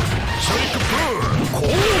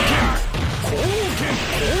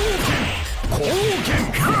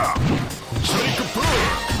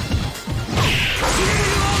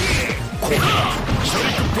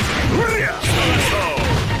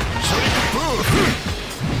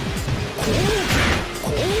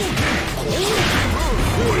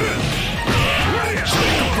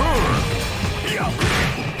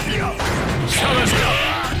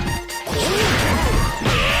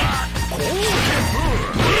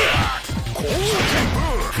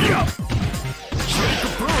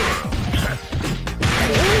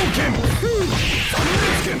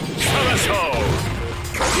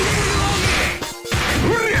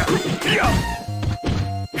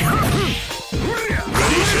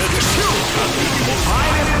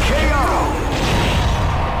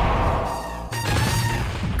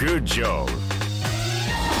 Good job.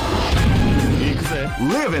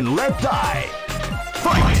 Live and let die.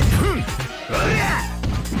 Fight!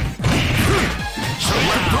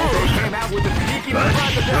 Wow, they came out with a sneaky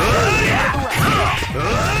surprise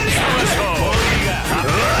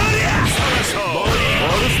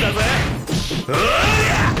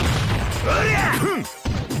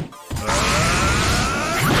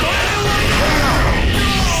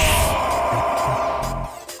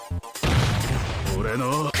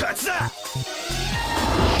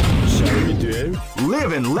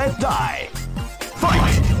Live and let die.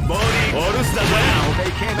 Fight! Body. Wow,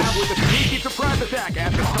 they came out with a sneaky surprise attack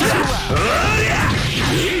after the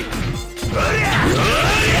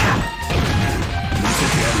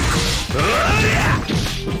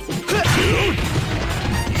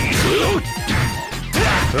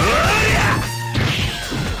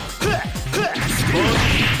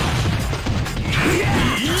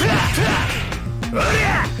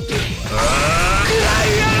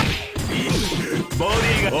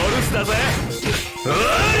だぜ。おり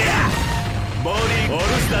ゃボディおろ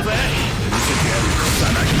しだぜ。見せてやる草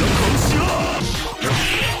薙の拳を。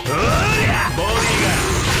おりゃボディが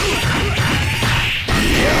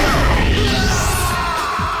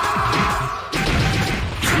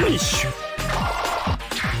フィニッシュ。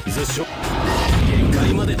いざしょ限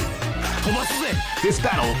界まで飛ばすぜ。 This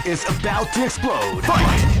battle is about to explode. Fight!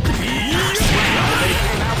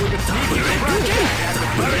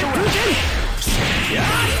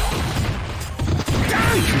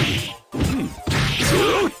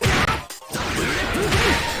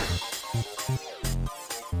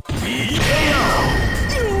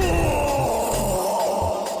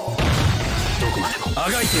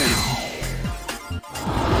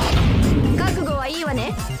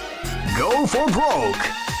 Go for broke.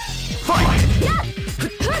 Fight!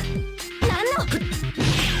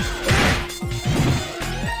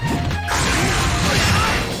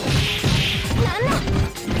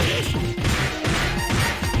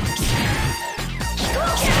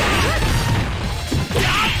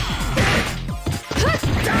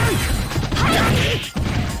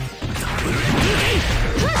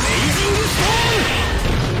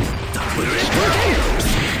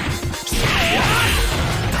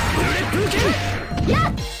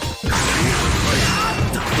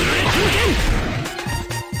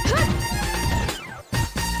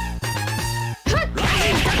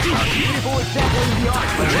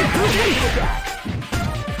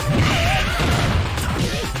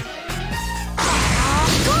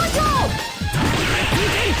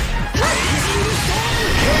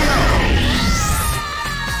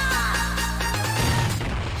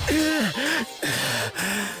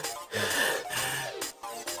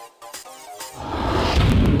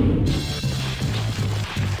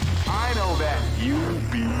 I know that you'll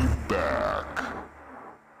be back.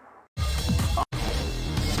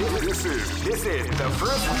 This is the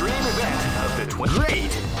first dream event of the 20.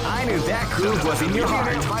 Great! I knew that groove was in your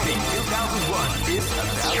heart. Fighting 2001 is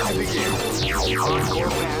about to begin.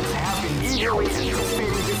 Hardcore fans have been eagerly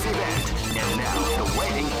anticipating this event, and now the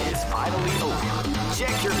waiting is finally over.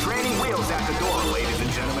 Check your training wheels at the door, ladies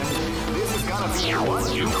and gentlemen. This is gonna be one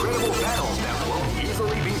incredible battle that won't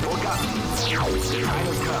easily be forgotten. The time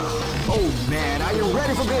has come. Oh man, are you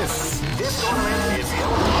ready for this? This tournament is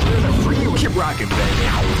held under the free. Keep rocking, baby.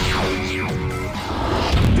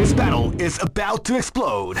 This battle is about to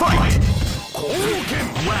explode. Fight!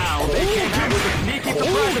 Wow, they came out with a sneaky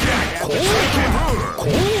surprise attack.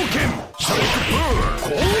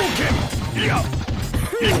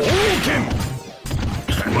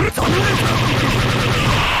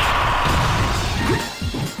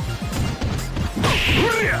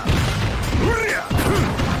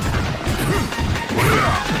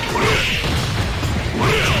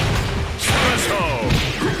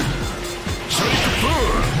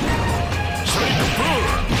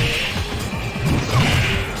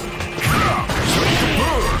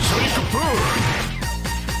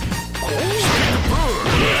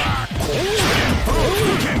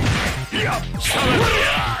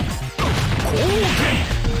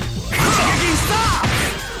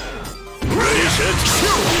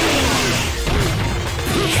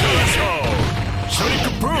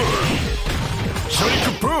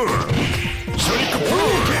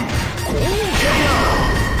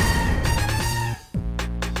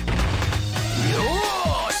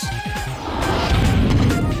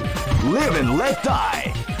 Live and let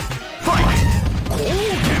die. Fight!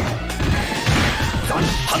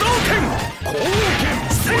 Hadouken!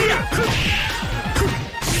 Seiyaku!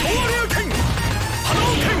 Shoryuken!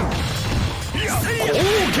 Hadouken!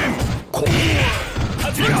 Seiyaku!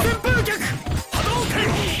 Tatsumaki Senpukyaku!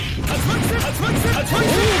 Hadouken! Tatsumaki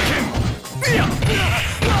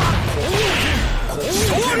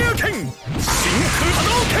Shoryuken! Shinku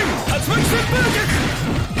Hadouken! Tatsumaki Senpukyaku!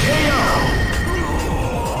 KO!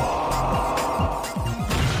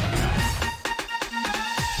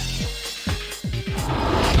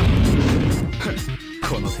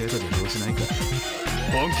 この程度で動じないか。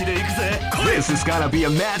本気で行くぜ。This is gonna be a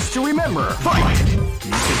match to remember. Fight! 見せて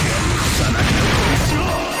やる草薙の拳を。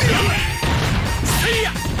せい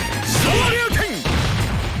や昇竜拳。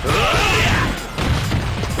おりゃ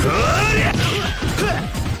おりゃ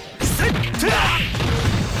せっとお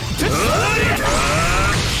りゃ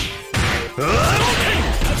波動拳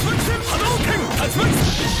竜巻戦波動拳竜巻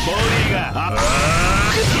ボディがアップ。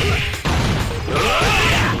おり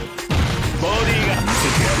ゃボディが見せ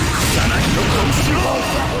てやる草薙の拳を。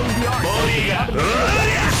ボディがおり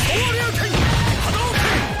ゃ昇竜拳波動拳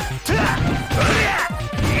おりゃ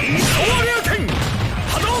昇竜拳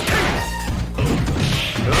波動拳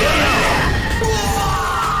おりゃ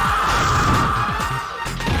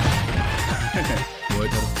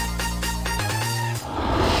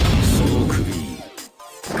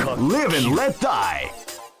Live and let die.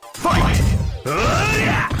 Fight!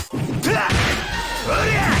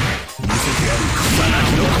 見せてやる草薙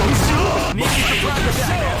の拳を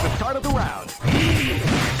At the start of the round.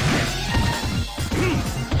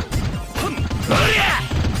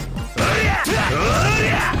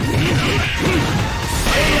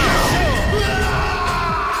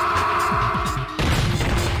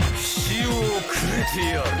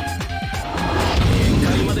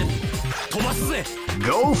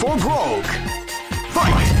 Go for broke.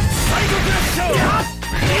 Fight!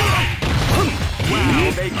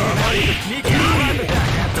 Wow, they came out with a sneaky surprise attack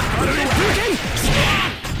at the start of the round.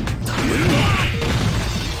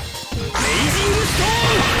 Amazing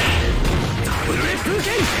storm!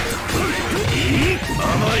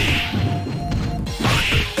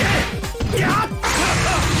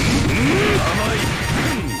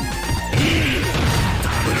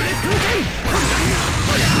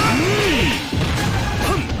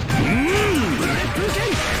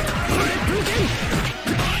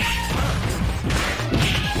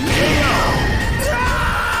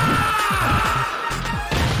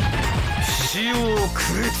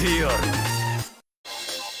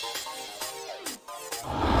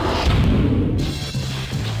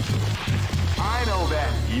 I know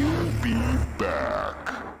that you'll be back.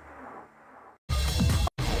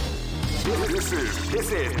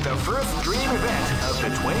 This is the first dream event of the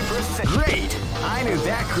 21st century. Great! I knew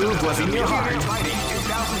that groove was in your heart. Fighting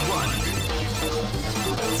 2001.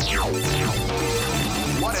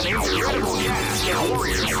 What an incredible cast of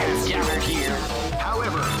warriors has gathered here.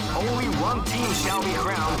 However, only one team shall be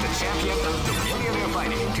crowned the champion of the Millionaire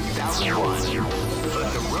Fighting 2001.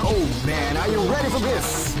 But the oh man, are you ready for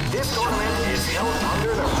this? This tournament is held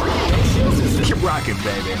under the free ratio system. Keep rocking,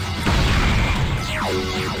 baby.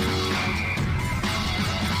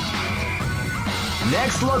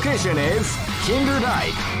 Next location is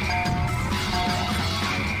Kinderdijk.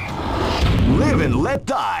 Live and let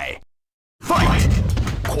die. Fight!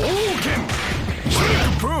 Koken!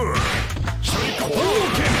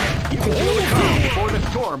 Before the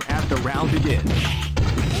storm as the round begins.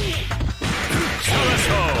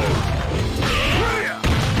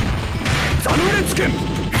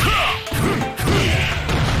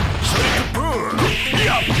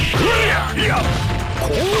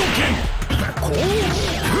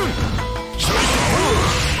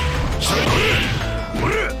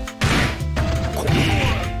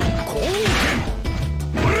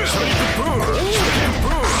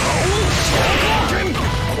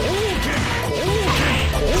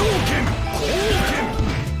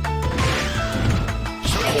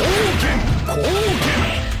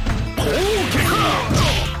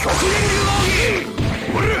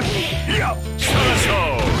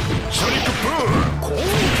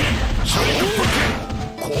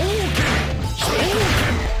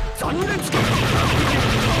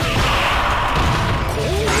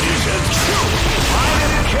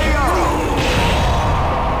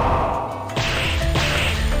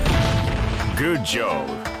 Good job.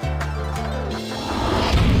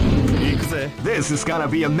 This is gonna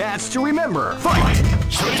be a match to remember. Fight!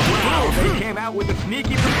 Wow, they came out with a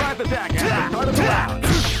sneaky surprise attack at the start of the round.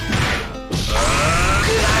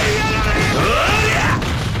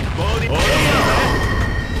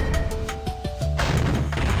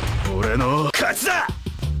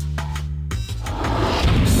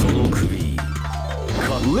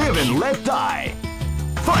 Live and let die.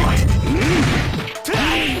 Fight!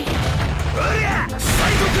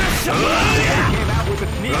 Came out with a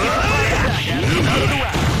sneaky surprise attack at the start of the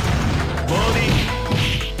round. Body.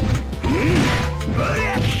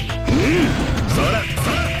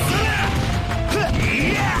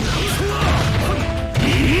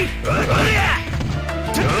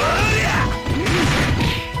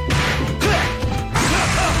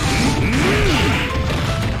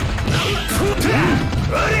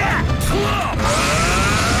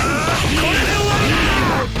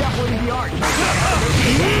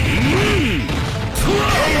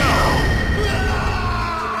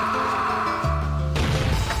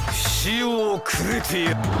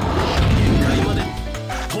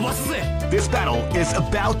 This battle is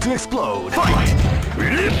about to explode. Fight!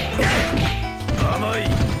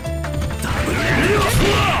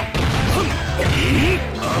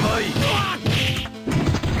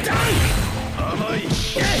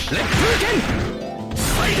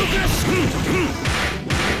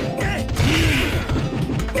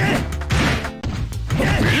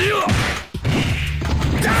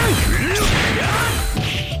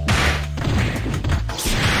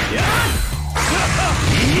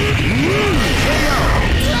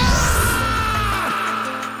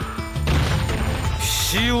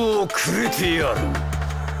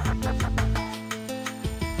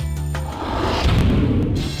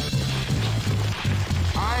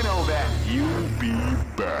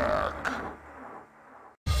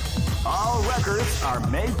 are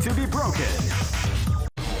made to be broken.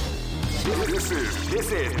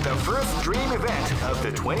 This is the first dream event of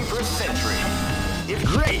the 21st century. It's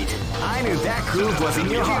great! I knew that groove was in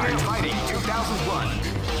your heart. Fighting 2001.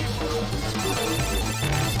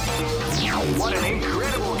 What an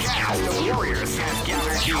incredible cast of warriors has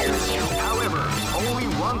gathered here. However, only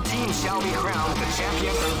one team shall be crowned the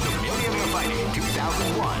champion of the Millionaire Fighting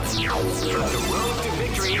 2001. But the road to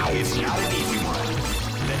victory is not an easy one.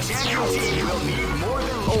 The champion team will need more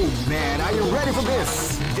than... Oh man, are you ready for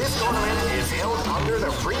this? This tournament is held under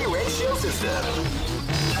the free ratio system.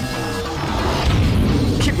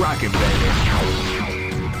 Keep rocking, baby.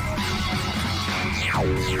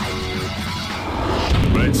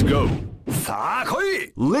 Let's go.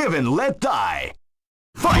 Live and let die.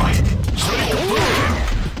 Fight!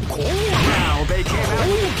 Now they came out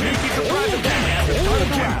with a sneaky surprise attack at the start of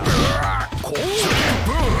the round.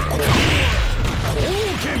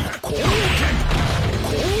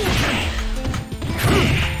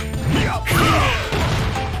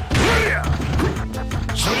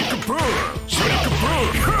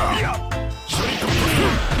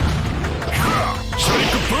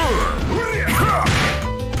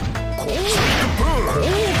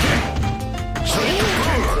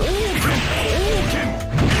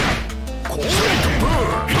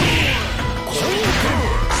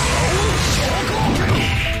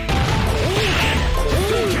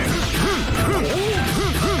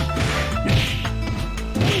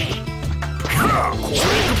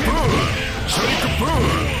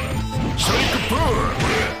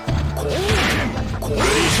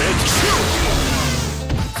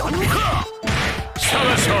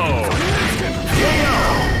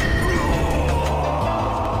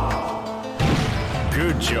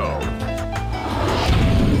 Good job.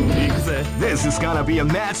 This is gonna be a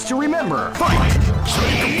match to remember. Fight!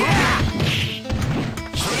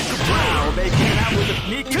 Wow, they came out with a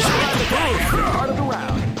sneaky surprise attack at the start of the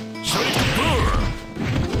round.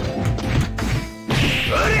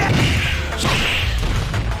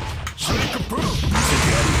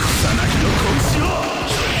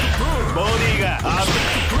 Bodyがある。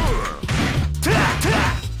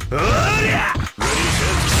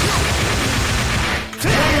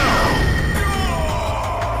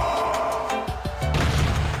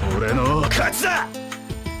俺の勝ちだ。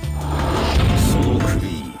その首。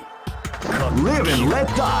Live and let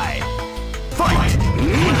die. Fight!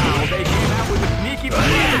 Wow, they came out with a sneaky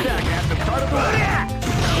surprise attack at the start of the round.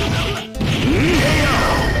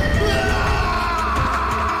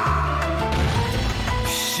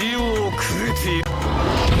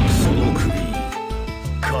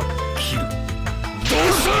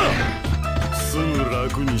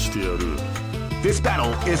 This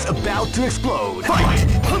battle is about to explode. Fight!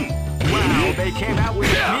 Wow, they came out with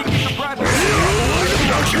a sneaky surprise attack. Wow, they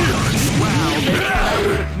came out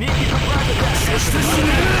with a sneaky surprise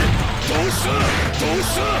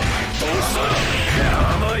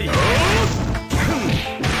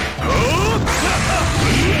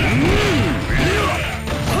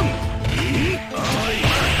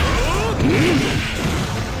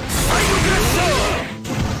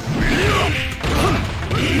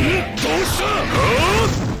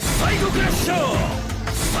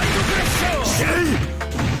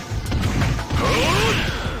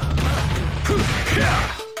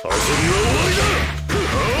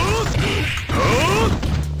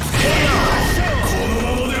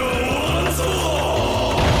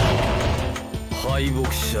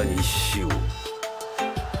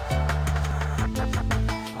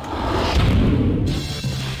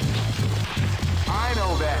I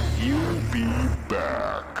know that you'll be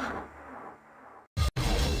back.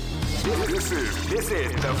 This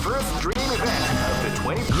is the first dream event of the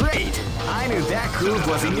 20. Great! I knew that groove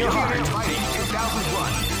was in your heart. Fighting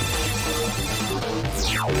 2001.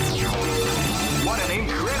 What an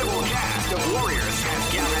incredible cast of warriors has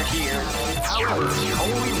gathered here. However,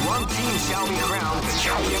 only one team shall be crowned the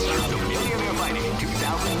champion of the Millionaire Fighting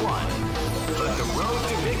 2001. But the road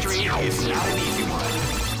to victory is not an easy one.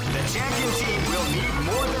 The champion team will need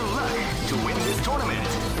more than luck to win this tournament.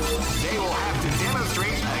 They will have to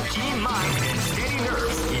demonstrate a keen mind and steady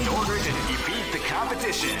nerves in order to defeat the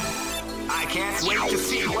competition. I can't wait to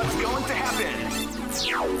see what's going to happen.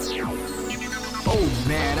 Oh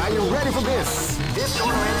man, are you ready for this? This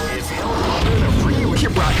tournament is held under the free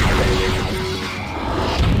keep rocking, baby.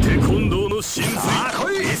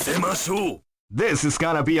 This is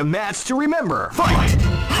gonna be a match to remember. Fight!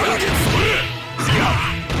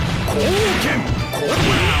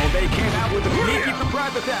 Wow, they came out with a sneaky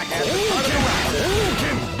surprise attack at the start of the round.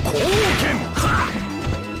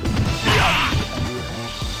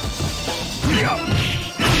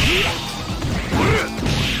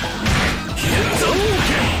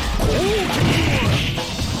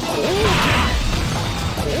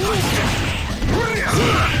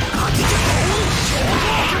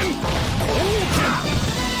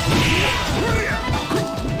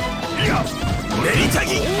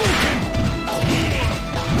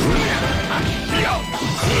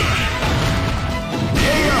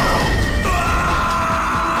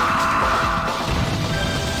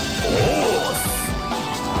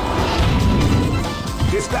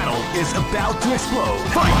 This battle is about to explode.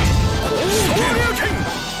 Fight!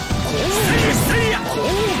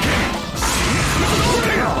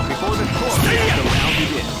 Before the score, the round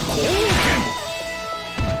begins.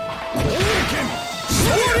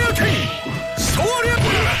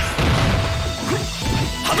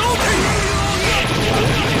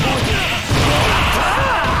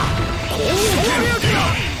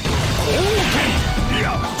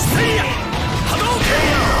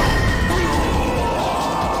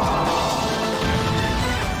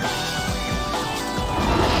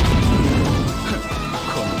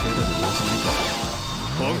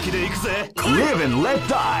 Live and let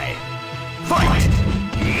die. Fight!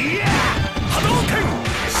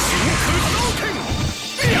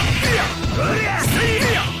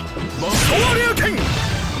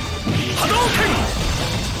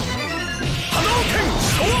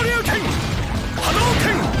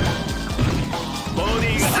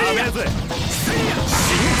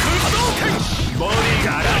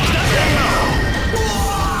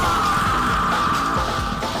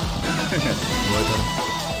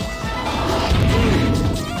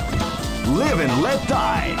 Live and let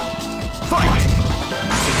die. Fight!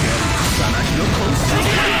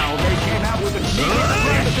 Now they came out with a sneak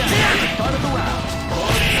attack at the start of the round.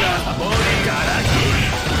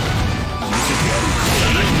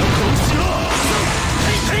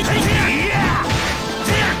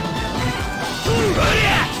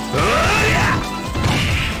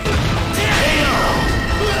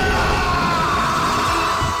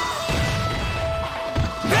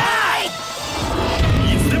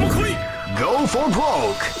 Go for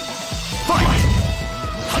broke. Fight!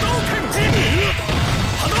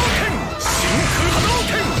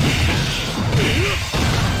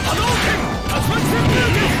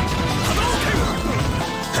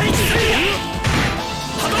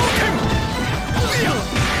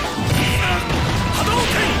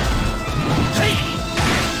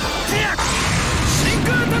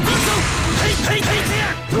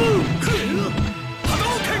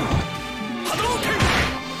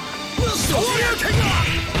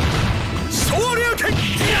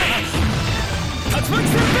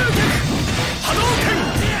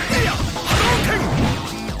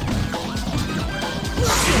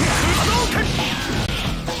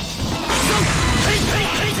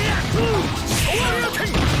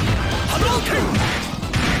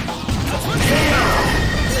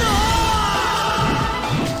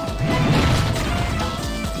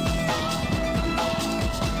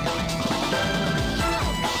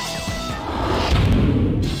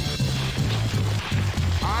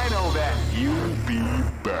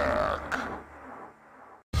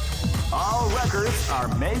 Are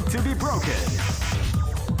made to be broken.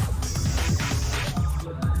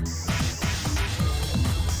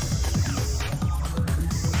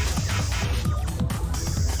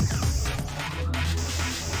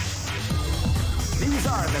 These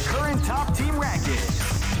are the current top team rankings.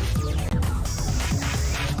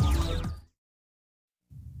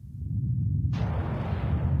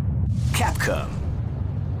 Capcom.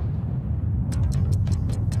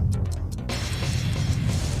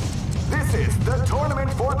 This is the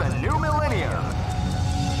tournament for the